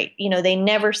 They're great. They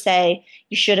never say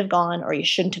you should have gone or you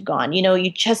shouldn't have gone.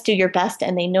 You just do your best,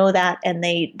 and they know that, and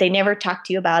they never talk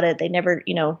to you about it. They never,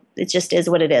 it just is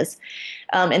what it is.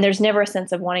 And there's never a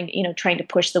sense of wanting, trying to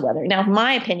push the weather. Now,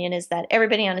 my opinion is that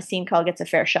everybody on a scene call gets a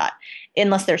fair shot,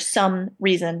 unless there's some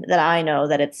reason that I know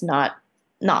that it's not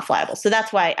flyable. So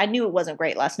that's why I knew it wasn't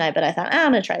great last night, but I thought,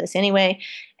 I'm going to try this anyway.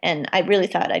 And I really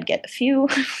thought I'd get a few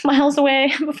miles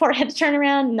away before I had to turn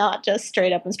around, not just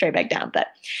straight up and straight back down. But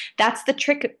that's the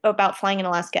trick about flying in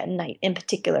Alaska at night in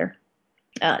particular.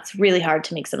 It's really hard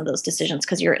to make some of those decisions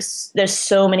because there's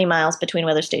so many miles between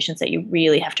weather stations that you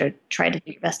really have to try to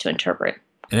do your best to interpret.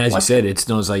 And as you said, it's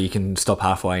not as though you can stop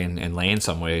halfway and land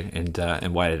somewhere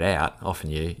and wait it out.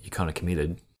 Often you're kind of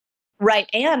committed. Right.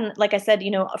 And like I said,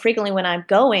 frequently when I'm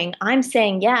going, I'm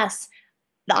saying yes.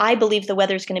 I believe the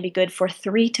weather is going to be good for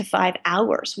 3 to 5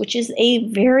 hours, which is a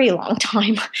very long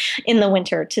time in the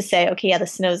winter to say, okay, yeah, the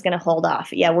snow is going to hold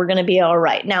off. Yeah, we're going to be all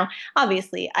right. Now,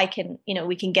 obviously,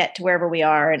 we can get to wherever we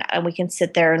are and we can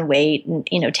sit there and wait and,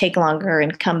 take longer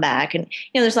and come back. And,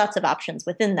 there's lots of options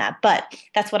within that. But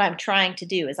that's what I'm trying to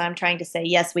do is I'm trying to say,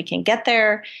 yes, we can get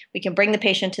there. We can bring the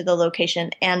patient to the location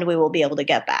and we will be able to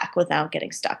get back without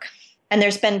getting stuck. And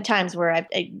there's been times where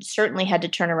I certainly had to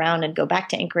turn around and go back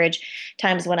to Anchorage,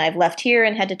 times when I've left here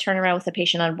and had to turn around with a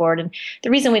patient on board. And the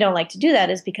reason we don't like to do that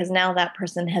is because now that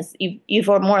person you've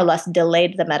more or less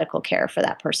delayed the medical care for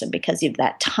that person because of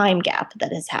that time gap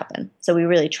that has happened. So we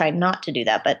really try not to do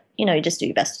that, but you just do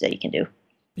your best that you can do.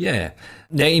 Yeah.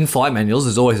 Now, in flight manuals,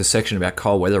 there's always a section about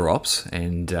cold weather ops,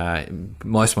 and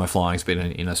most of my flying's been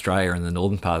in Australia and the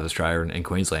northern part of Australia and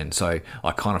Queensland, so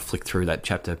I kind of flicked through that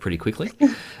chapter pretty quickly.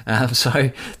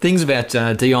 So things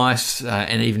about de-ice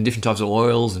and even different types of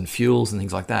oils and fuels and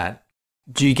things like that.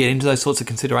 Do you get into those sorts of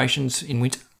considerations in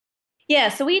winter? Yeah,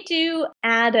 so we do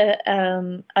add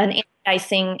an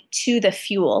anti-icing to the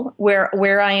fuel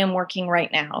where I am working right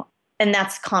now, and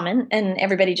that's common. And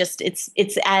everybody just it's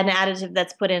an additive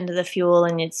that's put into the fuel,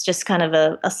 and it's just kind of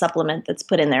a supplement that's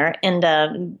put in there,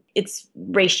 and it's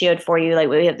ratioed for you. Like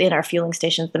we have in our fueling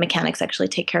stations, the mechanics actually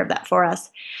take care of that for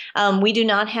us. We do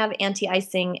not have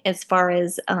anti-icing as far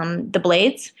as the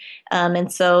blades.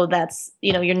 And so that's,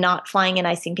 you're not flying in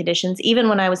icing conditions. Even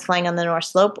when I was flying on the North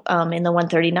Slope in the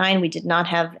 139, we did not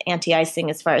have anti-icing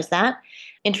as far as that.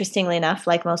 Interestingly enough,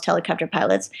 like most helicopter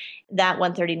pilots, that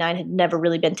 139 had never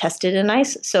really been tested in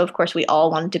ice. So, of course, we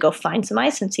all wanted to go find some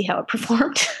ice and see how it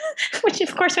performed, which,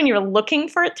 of course, when you're looking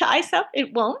for it to ice up,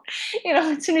 it won't.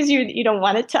 As soon as you don't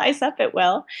want it to ice up, it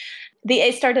will. The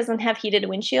A-Star doesn't have heated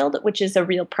windshield, which is a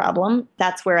real problem.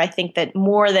 That's where I think that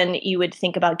more than you would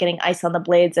think about getting ice on the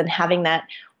blades and having that,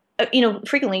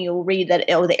 frequently you'll read that,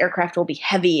 the aircraft will be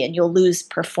heavy and you'll lose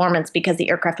performance because the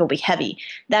aircraft will be heavy.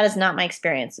 That is not my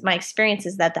experience. My experience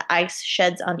is that the ice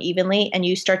sheds unevenly and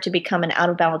you start to become an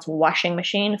out-of-balance washing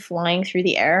machine flying through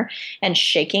the air and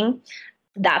shaking.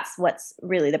 That's what's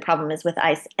really the problem is with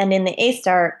ice. And in the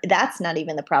A-Star, that's not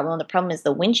even the problem. The problem is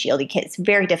the windshield. It's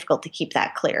very difficult to keep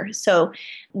that clear. So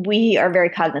we are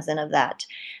very cognizant of that.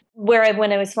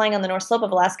 When I was flying on the North Slope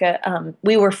of Alaska,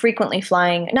 we were frequently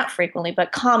flying, not frequently,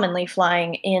 but commonly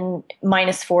flying in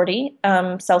minus 40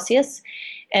 Celsius,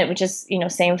 which is,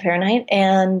 same Fahrenheit.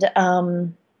 And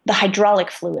the hydraulic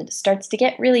fluid starts to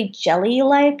get really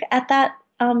jelly-like at that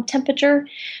temperature.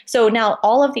 So now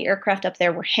all of the aircraft up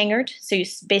there were hangared. So you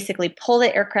basically pull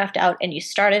the aircraft out and you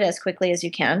start it as quickly as you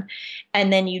can,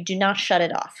 and then you do not shut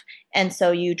it off. And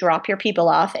so you drop your people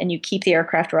off and you keep the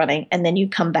aircraft running, and then you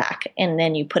come back and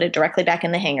then you put it directly back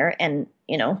in the hangar, and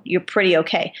you're pretty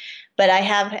okay. But I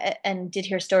have and did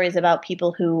hear stories about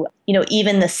people who,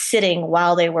 even the sitting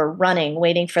while they were running,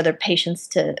 waiting for their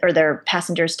their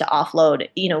passengers to offload,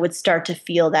 would start to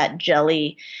feel that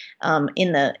jelly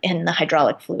in the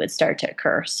hydraulic fluid start to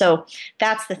occur. So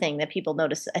that's the thing that people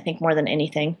notice, I think, more than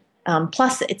anything.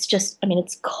 Plus, it's just,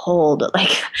 it's cold. Like,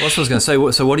 well, that's what I was going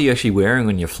to say. So what are you actually wearing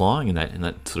when you're flying in that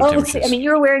sort of temperature?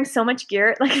 You're wearing so much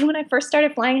gear. Like when I first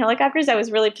started flying helicopters, I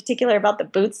was really particular about the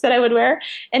boots that I would wear.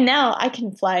 And now I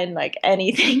can fly in like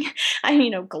anything.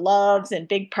 Gloves and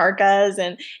big parkas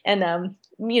and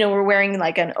we're wearing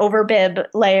like an overbib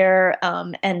layer,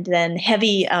 and then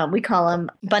heavy, we call them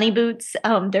bunny boots.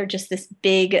 They're just this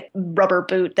big rubber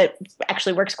boot that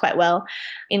actually works quite well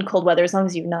in cold weather, as long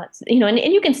as you're not, and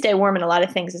you can stay warm in a lot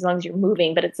of things as long as you're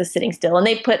moving, but it's a sitting still. And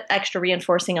they put extra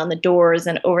reinforcing on the doors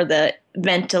and over the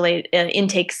ventilate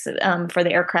intakes for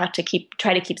the aircraft to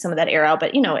try to keep some of that air out.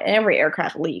 But, every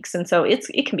aircraft leaks. And so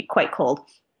it can be quite cold.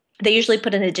 They usually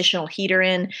put an additional heater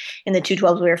in the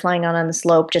 212s we were flying on the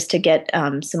slope just to get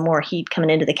some more heat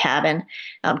coming into the cabin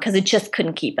because it just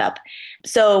couldn't keep up.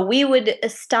 So we would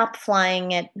stop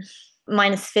flying at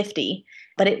minus 50,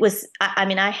 but it was,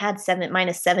 I had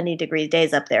minus 70 degree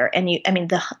days up there. And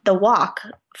the walk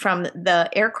from the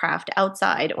aircraft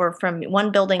outside or from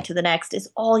one building to the next is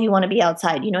all you want to be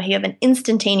outside. You have an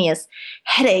instantaneous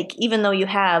headache, even though you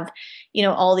have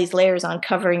all these layers on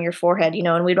covering your forehead,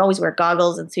 and we'd always wear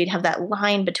goggles. And so you'd have that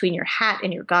line between your hat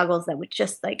and your goggles that would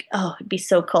just it'd be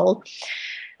so cold.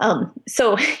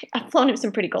 So I've flown in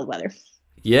some pretty cold weather.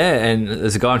 Yeah. And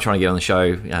there's a guy I'm trying to get on the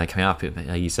show coming up.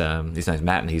 His name's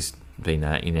Matt, and he's been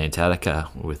in Antarctica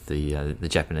with the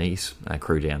Japanese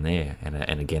crew down there,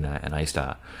 and again an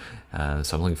A-Star.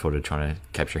 So I'm looking forward to trying to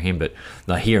capture him. But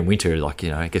here in winter,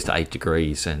 it gets to 8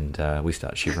 degrees and we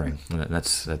start shivering. And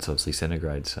that's obviously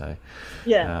centigrade. So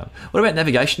yeah. What about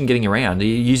navigation, getting around? Are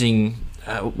you using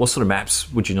what sort of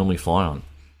maps would you normally fly on?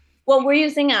 Well, we're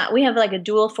using we have like a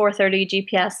dual 430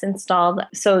 GPS installed,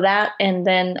 so that, and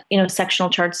then sectional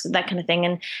charts, that kind of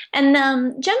thing,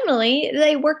 and generally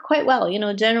they work quite well.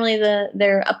 Generally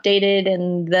they're updated,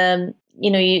 and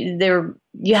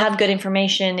you have good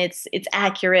information. It's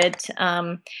accurate.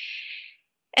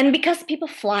 And because people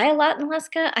fly a lot in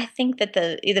Alaska, I think that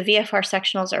the VFR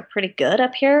sectionals are pretty good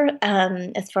up here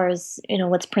as far as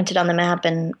what's printed on the map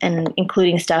and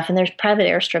including stuff. And there's private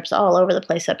airstrips all over the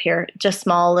place up here, just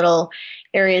small little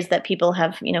areas that people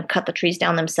have cut the trees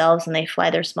down themselves and they fly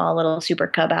their small little Super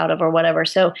Cub out of or whatever.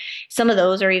 So some of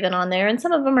those are even on there, and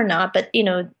some of them are not. But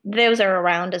those are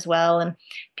around as well, and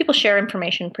people share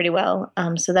information pretty well.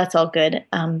 So that's all good.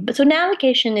 But so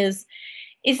navigation is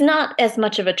not as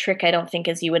much of a trick, I don't think,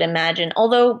 as you would imagine.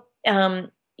 Although,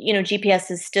 GPS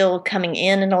is still coming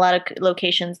in a lot of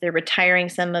locations. They're retiring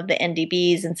some of the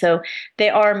NDBs, and so they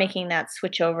are making that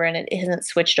switch over, and it isn't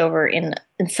switched over in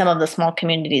some of the small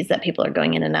communities that people are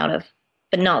going in and out of.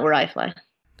 but not where I fly.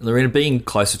 Lorena, being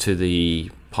closer to the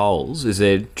poles, is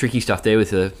there tricky stuff there with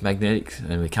the magnetics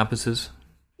and the compasses?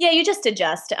 Yeah, you just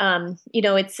adjust.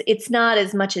 It's not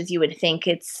as much as you would think.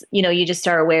 It's, you just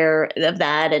are aware of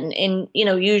that. And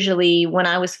usually when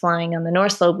I was flying on the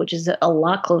North Slope, which is a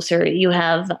lot closer, you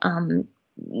have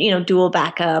dual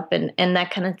backup and that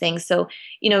kind of thing. So,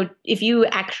 if you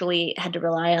actually had to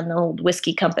rely on the old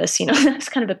whiskey compass, that was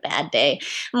kind of a bad day.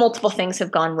 Multiple things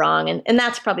have gone wrong. And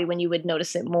that's probably when you would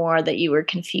notice it more, that you were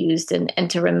confused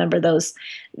and to remember those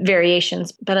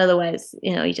variations. But otherwise,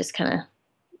 you just kind of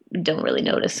don't really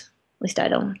notice. At least I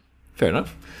don't. Fair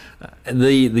enough. And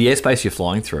the airspace you're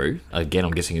flying through, again,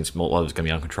 I'm guessing it's more, well, it's going to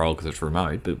be uncontrolled because it's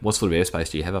remote, but what sort of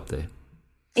airspace do you have up there?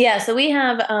 Yeah, so we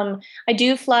have, I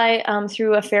do fly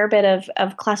through a fair bit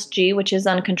of Class G, which is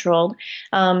uncontrolled.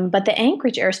 But the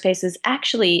Anchorage airspace is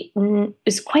actually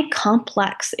is quite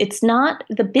complex. It's not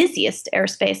the busiest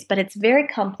airspace, but it's very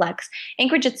complex.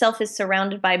 Anchorage itself is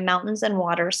surrounded by mountains and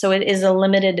water, so it is a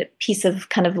limited piece of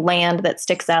kind of land that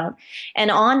sticks out.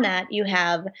 And on that, you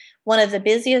have one of the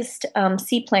busiest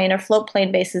seaplane or float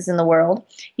plane bases in the world.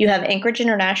 You have Anchorage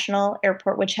International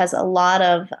Airport, which has a lot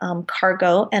of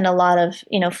cargo and a lot of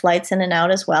flights in and out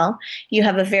as well. You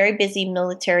have a very busy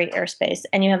military airspace,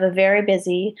 and you have a very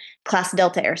busy Class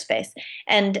Delta airspace.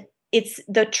 And it's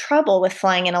the trouble with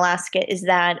flying in Alaska is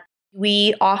that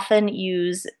we often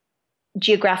use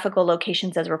geographical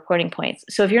locations as reporting points.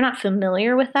 So if you're not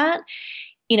familiar with that,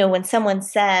 when someone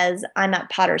says, I'm at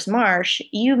Potter's Marsh,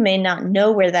 you may not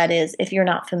know where that is if you're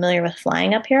not familiar with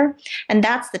flying up here. And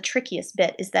that's the trickiest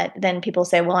bit, is that then people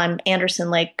say, well, I'm Anderson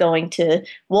Lake going to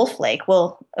Wolf Lake.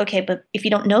 Well, okay, but if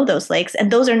you don't know those lakes, and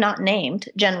those are not named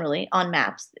generally on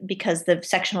maps because the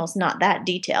sectional is not that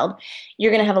detailed,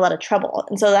 you're going to have a lot of trouble.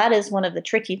 And so that is one of the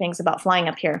tricky things about flying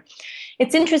up here.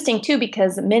 It's interesting, too,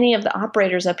 because many of the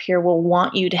operators up here will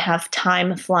want you to have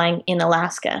time flying in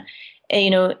Alaska.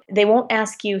 They won't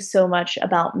ask you so much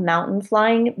about mountain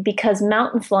flying, because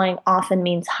mountain flying often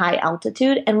means high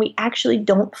altitude, and we actually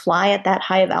don't fly at that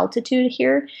high of altitude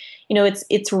here.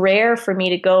 It's rare for me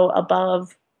to go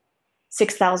above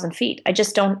 6,000 feet. I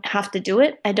just don't have to do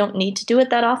it. I don't need to do it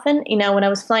that often. When I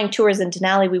was flying tours in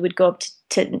Denali, we would go up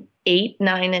to 8,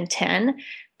 9, and 10.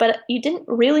 But you didn't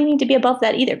really need to be above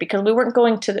that either, because we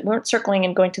weren't circling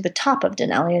and going to the top of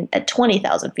Denali at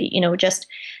 20,000 feet,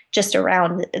 just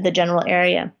around the general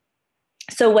area.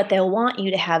 So what they'll want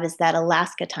you to have is that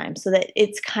Alaska time, so that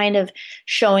it's kind of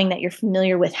showing that you're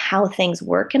familiar with how things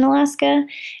work in Alaska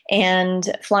and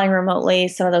flying remotely,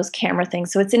 some of those camera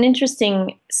things. So it's an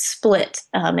interesting split.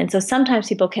 And so sometimes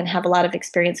people can have a lot of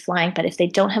experience flying, but if they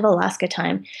don't have Alaska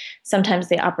time, sometimes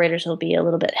the operators will be a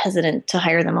little bit hesitant to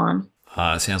hire them on.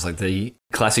 Sounds like the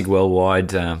classic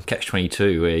worldwide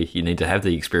catch-22, where you need to have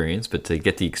the experience, but to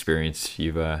get the experience,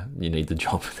 you need the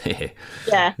job there.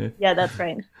 Yeah, that's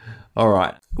right. All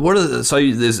right.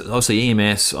 So there's obviously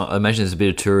EMS. I imagine there's a bit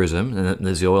of tourism, and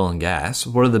there's the oil and gas.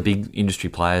 What are the big industry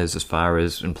players as far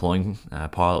as employing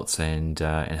pilots and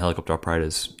helicopter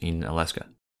operators in Alaska?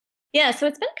 Yeah, so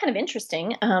it's been kind of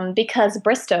interesting because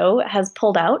Bristow has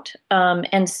pulled out,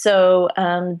 and so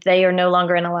they are no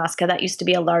longer in Alaska. That used to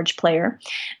be a large player.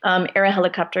 Era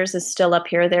Helicopters is still up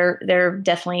here. They're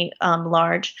definitely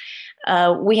large.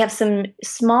 We have some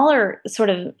smaller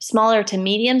to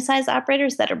medium-sized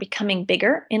operators that are becoming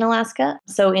bigger in Alaska.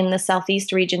 So in the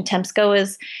southeast region, Temsco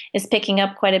is picking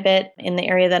up quite a bit. In the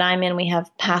area that I'm in, we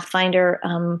have Pathfinder,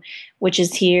 which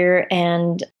is here,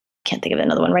 and can't think of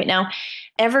another one right now.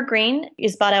 Evergreen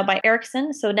is bought out by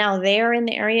Ericsson, so now they are in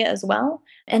the area as well.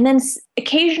 And then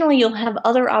occasionally you'll have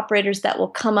other operators that will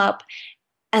come up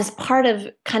as part of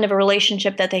kind of a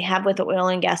relationship that they have with the oil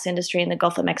and gas industry in the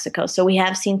Gulf of Mexico. So we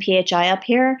have seen PHI up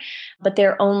here, but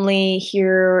they're only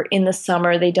here in the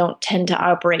summer. They don't tend to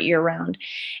operate year-round.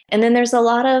 And then there's a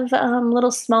lot of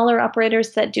little smaller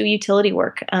operators that do utility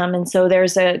work. And so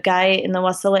there's a guy in the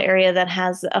Wasilla area that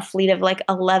has a fleet of like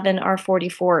 11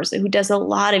 R-44s who does a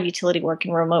lot of utility work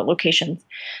in remote locations.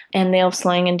 And they'll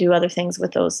sling and do other things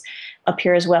with those up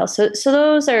here as well. So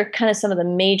those are kind of some of the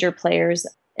major players.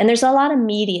 And there's a lot of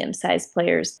medium-sized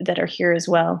players that are here as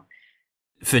well.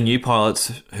 For new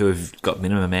pilots who have got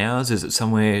minimum hours, is it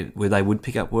somewhere where they would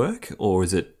pick up work, or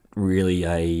is it really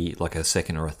a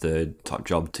second or a third type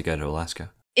job to go to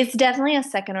Alaska? It's definitely a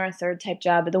second or a third type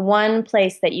job. The one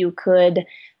place that you could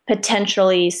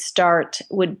potentially start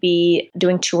would be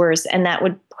doing tours, and that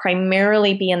would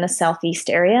primarily be in the southeast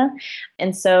area.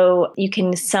 And so you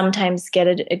can sometimes get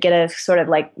a sort of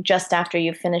like just after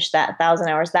you finish that 1,000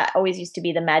 hours. That always used to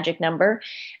be the magic number.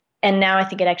 And now I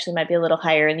think it actually might be a little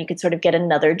higher, and you could sort of get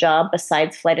another job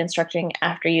besides flight instructing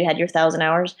after you had your 1,000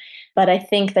 hours. But I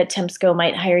think that Temsco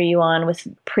might hire you on with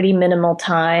pretty minimal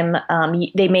time.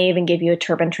 They may even give you a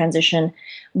turbine transition,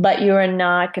 but you are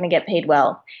not going to get paid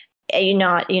well. You're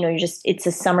not, you're just, it's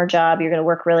a summer job. You're going to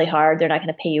work really hard. They're not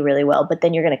going to pay you really well, but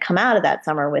then you're going to come out of that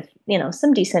summer with,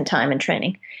 some decent time and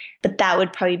training. But that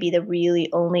would probably be the really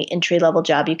only entry level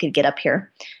job you could get up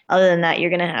here. Other than that, you're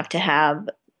going to have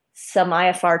some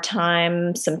IFR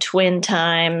time, some twin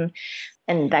time,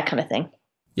 and that kind of thing.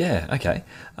 Yeah, okay.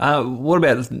 What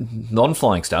about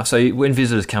non-flying stuff? So when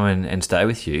visitors come in and stay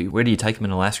with you, where do you take them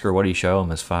in Alaska, or what do you show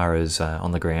them as far as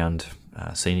on the ground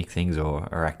scenic things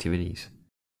or activities?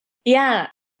 Yeah.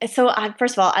 So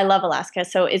first of all, I love Alaska,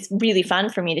 so it's really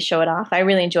fun for me to show it off. I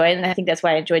really enjoy it, and I think that's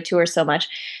why I enjoy tours so much.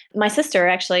 My sister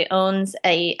actually owns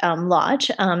a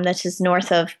lodge that's just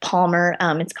north of Palmer.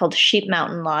 It's called Sheep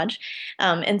Mountain Lodge,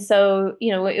 and so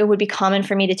it would be common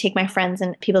for me to take my friends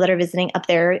and people that are visiting up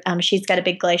there. She's got a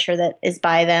big glacier that is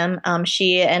by them.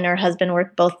 She and her husband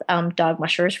were both dog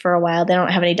mushers for a while. They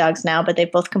don't have any dogs now, but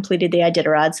they've both completed the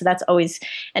Iditarod, so that's always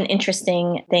an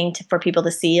interesting thing for people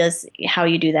to see, is how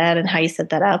you do that and how you set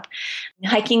that up.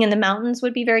 Hiking in the mountains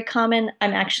would be very common.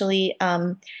 I'm actually,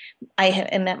 I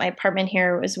am at my apartment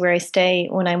here is where I stay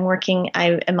when I'm working.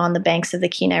 I am on the banks of the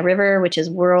Kenai River, which is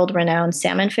world-renowned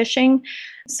salmon fishing.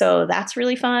 So that's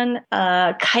really fun.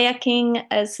 Kayaking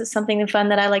is something fun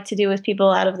that I like to do with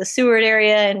people out of the Seward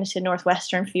area and to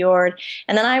Northwestern Fjord.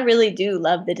 And then I really do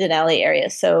love the Denali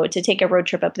area. So to take a road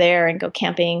trip up there and go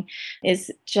camping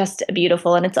is just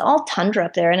beautiful. And it's all tundra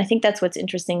up there. And I think that's what's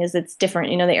interesting, is it's different.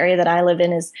 The area that I live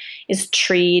in is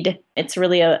treed. It's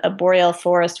really a boreal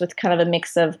forest with kind of a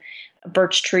mix of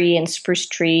birch tree and spruce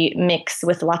tree mix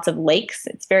with lots of lakes.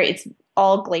 It's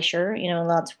all glacier,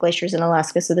 lots of glaciers in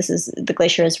Alaska. So the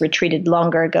glacier has retreated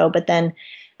longer ago, but then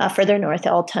further north,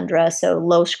 all tundra. So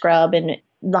low scrub and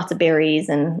lots of berries.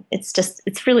 And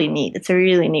it's really neat. It's a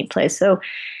really neat place. So,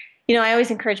 I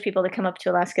always encourage people to come up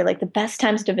to Alaska. Like the best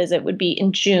times to visit would be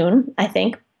in June, I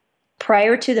think,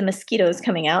 prior to the mosquitoes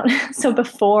coming out. So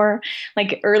before,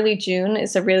 like early June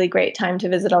is a really great time to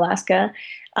visit Alaska.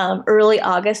 Early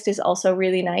August is also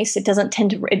really nice. It doesn't tend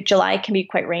to, July can be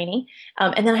quite rainy.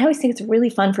 And then I always think it's really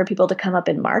fun for people to come up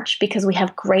in March because we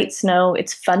have great snow.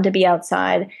 It's fun to be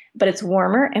outside, but it's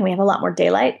warmer and we have a lot more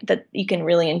daylight that you can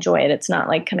really enjoy it. It's not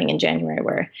like coming in January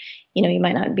where, you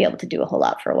might not be able to do a whole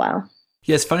lot for a while.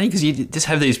 Yeah, it's funny because you just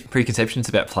have these preconceptions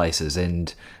about places,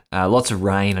 and lots of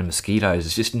rain and mosquitoes.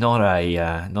 It's just not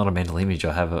a mental image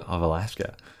I have of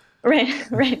Alaska. Right,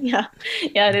 yeah,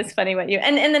 it is funny what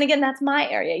and then again, that's my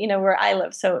area, where I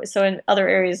live. So in other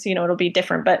areas, it'll be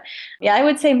different. But yeah, I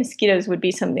would say mosquitoes would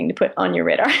be something to put on your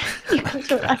radar. You go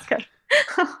to Alaska.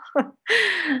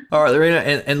 All right, Lorena,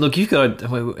 and look, you've got,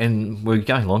 and we're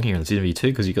going long here in this interview too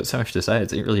because you've got so much to say.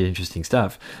 It's really interesting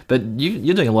stuff. But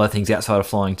you're doing a lot of things outside of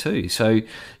flying too. So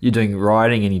you're doing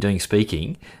writing and you're doing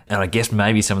speaking, and I guess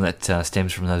maybe some of that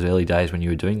stems from those early days when you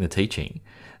were doing the teaching.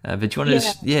 But do you want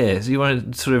to, so you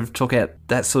want to sort of talk out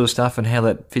that sort of stuff and how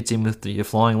that fits in with your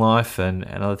flying life and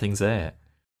other things there?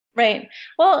 Right.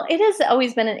 Well, it has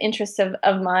always been an interest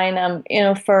of mine.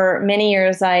 For many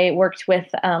years, I worked with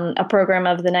a program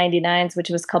of the 99s, which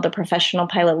was called the Professional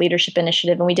Pilot Leadership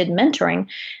Initiative, and we did mentoring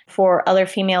for other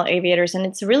female aviators. And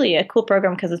it's really a cool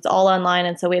program because it's all online,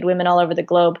 and so we had women all over the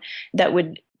globe that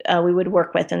we would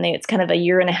work with, and it's kind of a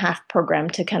 1.5-year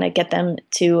program to kind of get them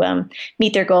to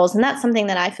meet their goals. And that's something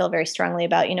that I feel very strongly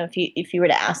about. If you were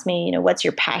to ask me, what's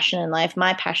your passion in life?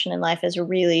 My passion in life is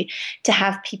really to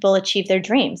have people achieve their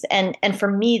dreams. And for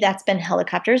me, that's been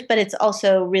helicopters, but it's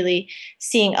also really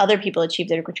seeing other people achieve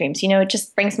their dreams. It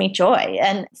just brings me joy.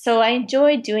 And so I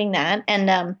enjoy doing that.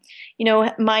 And,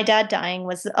 my dad dying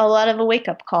was a lot of a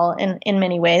wake-up call in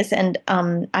many ways. And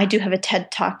I do have a TED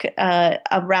Talk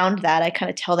around that. I kind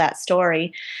of tell that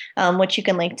story, which you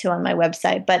can link to on my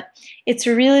website. But it's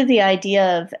really the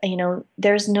idea of,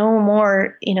 there's no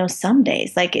more, some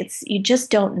days. Like you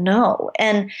just don't know.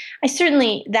 And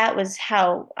that was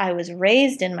how I was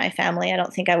raised in my family. I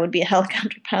don't think I would be a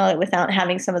helicopter pilot without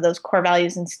having some of those core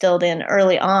values instilled in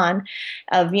early on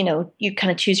of, you kind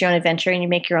of choose your own adventure and you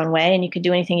make your own way and you can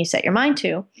do anything you set your mind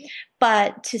to.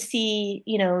 But to see,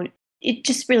 it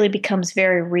just really becomes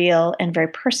very real and very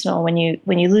personal when you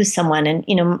lose someone. And,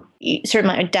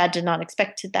 certainly my dad did not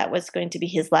expect that was going to be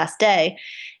his last day.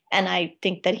 And I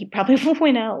think that he probably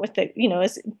went out with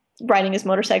riding his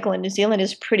motorcycle in New Zealand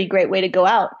is a pretty great way to go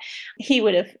out. He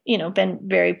would have, been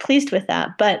very pleased with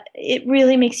that. But it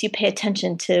really makes you pay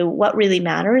attention to what really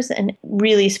matters and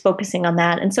really focusing on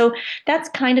that. And so that's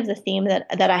kind of the theme that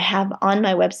I have on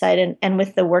my website and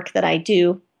with the work that I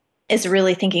do. is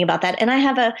really thinking about that. And I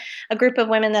have a group of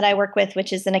women that I work with,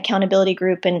 which is an accountability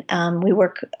group. And we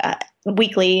work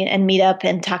weekly and meet up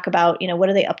and talk about, what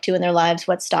are they up to in their lives?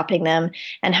 What's stopping them?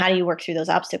 And how do you work through those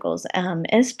obstacles? And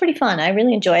it's pretty fun. I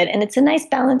really enjoy it. And it's a nice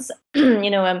balance.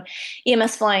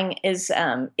 EMS flying is,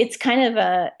 it's kind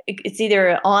of it's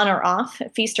either on or off,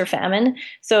 feast or famine.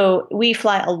 So we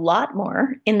fly a lot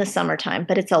more in the summertime,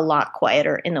 but it's a lot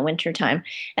quieter in the wintertime.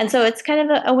 And so it's kind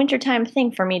of a wintertime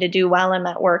thing for me to do while I'm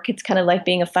at work. It's kind of like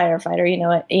being a firefighter,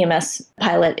 an EMS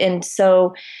pilot. And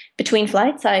so between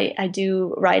flights, I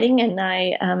do writing and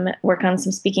I work on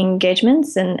some speaking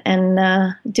engagements and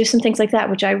do some things like that,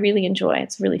 which I really enjoy.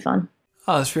 It's really fun.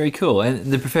 Oh, that's very cool.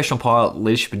 And the Professional Pilot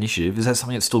Leadership Initiative, is that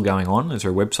something that's still going on? Is there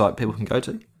a website people can go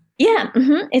to? Yeah,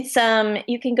 it's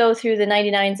you can go through the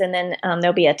 99s and then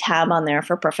there'll be a tab on there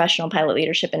for Professional Pilot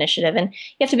Leadership Initiative, and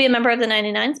you have to be a member of the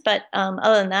 99s. But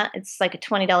other than that, it's like a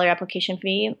 $20 application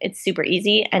fee. It's super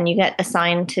easy, and you get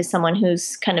assigned to someone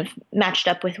who's kind of matched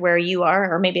up with where you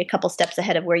are, or maybe a couple steps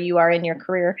ahead of where you are in your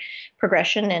career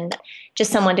progression, and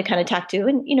just someone to kind of talk to.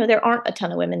 And there aren't a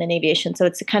ton of women in aviation, so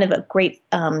it's a kind of a great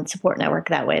support network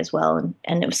that way as well.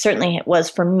 And it was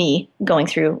for me going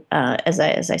through as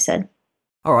I said.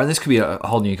 All right, this could be a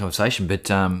whole new conversation,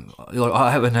 but I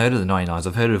haven't heard of the 99s.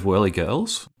 I've heard of Whirly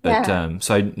Girls, but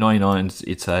so 99s,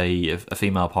 it's a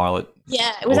female pilot.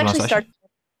 Yeah, it was actually started.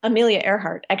 Amelia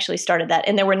Earhart actually started that,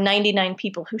 and there were 99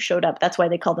 people who showed up. That's why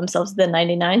they call themselves the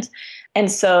 99s.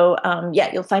 And so,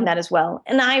 you'll find that as well.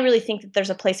 And I really think that there's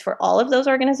a place for all of those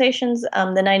organizations.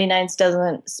 The 99s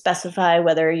doesn't specify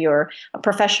whether you're a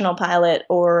professional pilot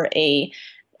or a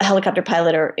helicopter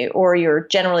pilot or your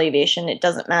general aviation. It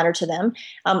doesn't matter to them.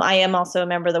 I am also a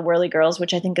member of the Whirly Girls,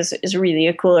 which I think is really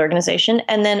a cool organization.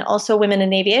 And then also Women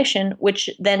in Aviation, which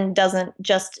then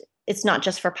it's not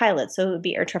just for pilots. So it would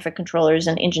be air traffic controllers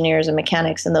and engineers and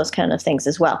mechanics and those kind of things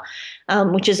as well,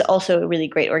 which is also a really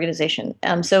great organization.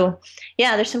 So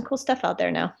yeah, there's some cool stuff out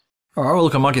there now. All right, well,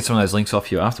 look, I might get some of those links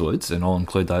off you afterwards, and I'll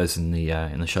include those in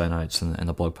the show notes and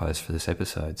the blog post for this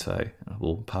episode. So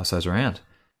we'll pass those around.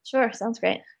 Sure, sounds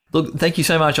great. Look, thank you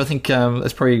so much. I think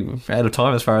that's probably out of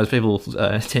time as far as people's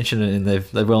attention, and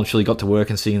they've well and truly got to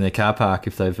work and sitting in their car park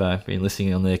if they've been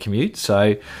listening on their commute.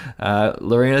 So,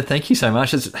 Lorena, thank you so much.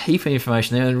 There's a heap of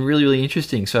information there and really, really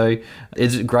interesting. So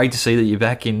it's great to see that you're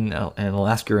back in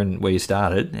Alaska and where you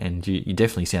started, and you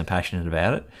definitely sound passionate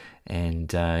about it,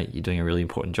 and you're doing a really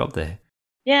important job there.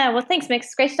 Yeah, well, thanks, Mick.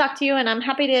 It's great to talk to you, and I'm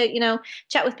happy to,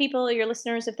 chat with people, your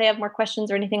listeners, if they have more questions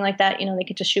or anything like that. They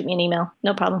could just shoot me an email.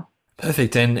 No problem.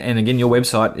 Perfect. And again, your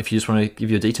website, if you just want to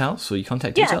give your details or your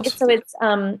contact details. Yeah, so it's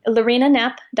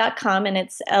lorenaknapp.com, and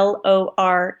it's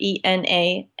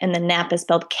LORENA, and the Knapp is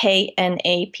spelled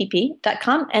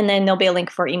KNAPP.com. And then there'll be a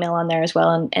link for email on there as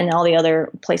well, and all the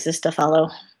other places to follow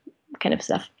kind of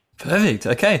stuff. Perfect.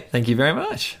 Okay. Thank you very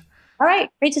much. All right.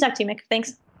 Great to talk to you, Mick.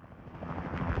 Thanks.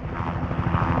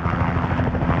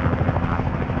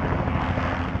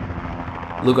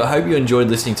 Look, I hope you enjoyed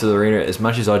listening to Lorena as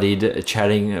much as I did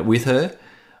chatting with her.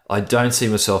 I don't see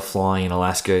myself flying in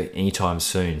Alaska anytime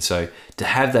soon. So to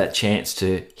have that chance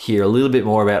to hear a little bit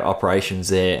more about operations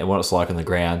there and what it's like on the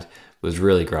ground was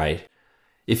really great.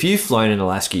 If you've flown in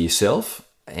Alaska yourself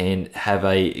and have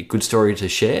a good story to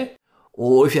share,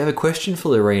 or if you have a question for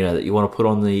Lorena that you want to put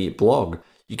on the blog,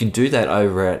 you can do that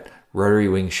over at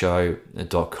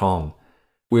rotarywingshow.com.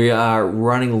 We are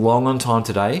running long on time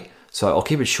today, so I'll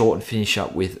keep it short and finish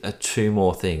up with two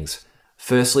more things.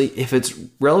 Firstly, if it's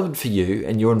relevant for you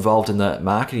and you're involved in the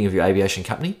marketing of your aviation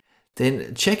company,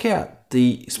 then check out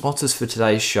the sponsors for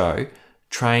today's show,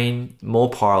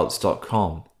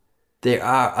 trainmorepilots.com. There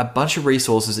are a bunch of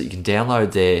resources that you can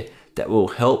download there that will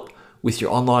help with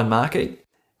your online marketing.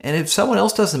 And if someone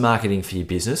else does the marketing for your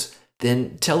business,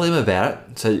 then tell them about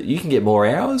it so you can get more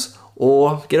hours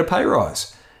or get a pay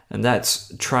rise. And that's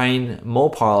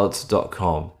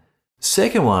trainmorepilots.com.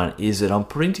 Second one is that I'm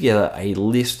putting together a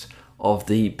list of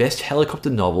the best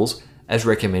helicopter novels as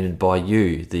recommended by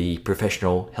you, the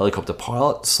professional helicopter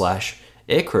pilot /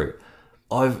 aircrew.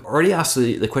 I've already asked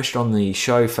the question on the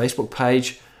show Facebook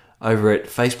page over at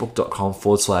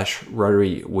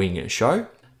facebook.com/Rotary Wing Show.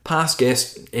 Past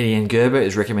guest Eddie Ann Gerber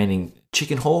is recommending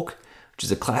Chicken Hawk, which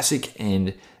is a classic,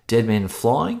 and Dead Men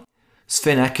Flying.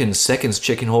 Sven Atkins seconds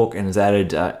Chicken Hawk and has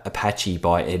added Apache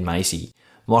by Ed Macy.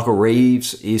 Michael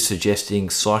Reeves is suggesting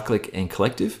Cyclic and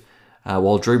Collective,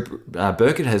 while Drew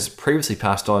Burkett has previously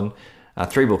passed on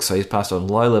 3 books, so he's passed on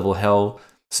Low Level Hell,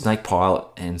 Snake Pilot,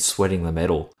 and Sweating the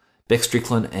Metal. Beck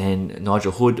Strickland and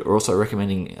Nigel Hood are also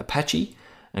recommending Apache,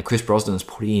 and Chris Brosnan has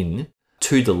put in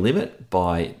To the Limit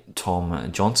by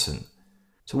Tom Johnson.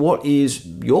 So what is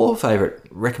your favourite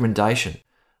recommendation?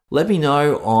 Let me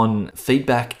know on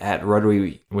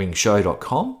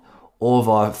feedback@rotarywingshow.com or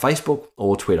via Facebook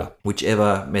or Twitter,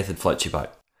 whichever method floats your boat.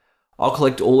 I'll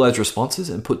collect all those responses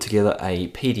and put together a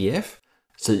PDF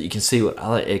so that you can see what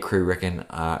other aircrew reckon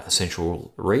are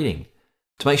essential reading.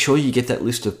 To make sure you get that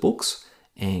list of books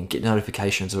and get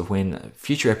notifications of when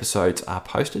future episodes are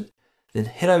posted, then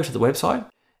head over to the website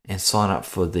and sign up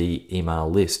for the email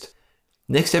list.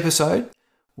 Next episode,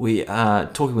 we are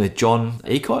talking with John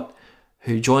Ecott,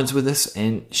 who joins with us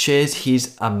and shares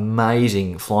his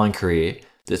amazing flying career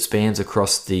that spans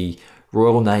across the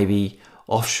Royal Navy,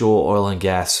 offshore oil and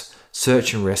gas,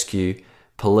 search and rescue,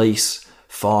 police,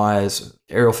 fires,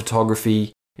 aerial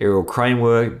photography, aerial crane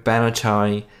work, banner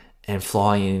towing, and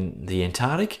flying in the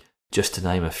Antarctic, just to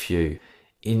name a few.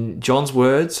 In John's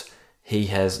words, he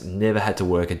has never had to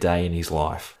work a day in his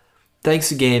life.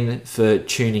 Thanks again for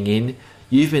tuning in.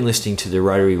 You've been listening to the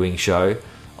Rotary Wing Show.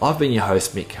 I've been your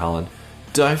host, Mick Cullen.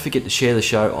 Don't forget to share the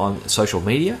show on social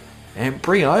media and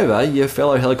bring over your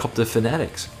fellow helicopter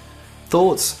fanatics.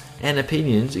 Thoughts and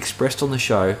opinions expressed on the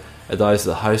show are those of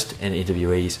the host and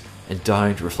interviewees and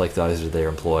don't reflect those of their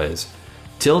employers.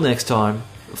 Till next time,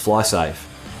 fly safe.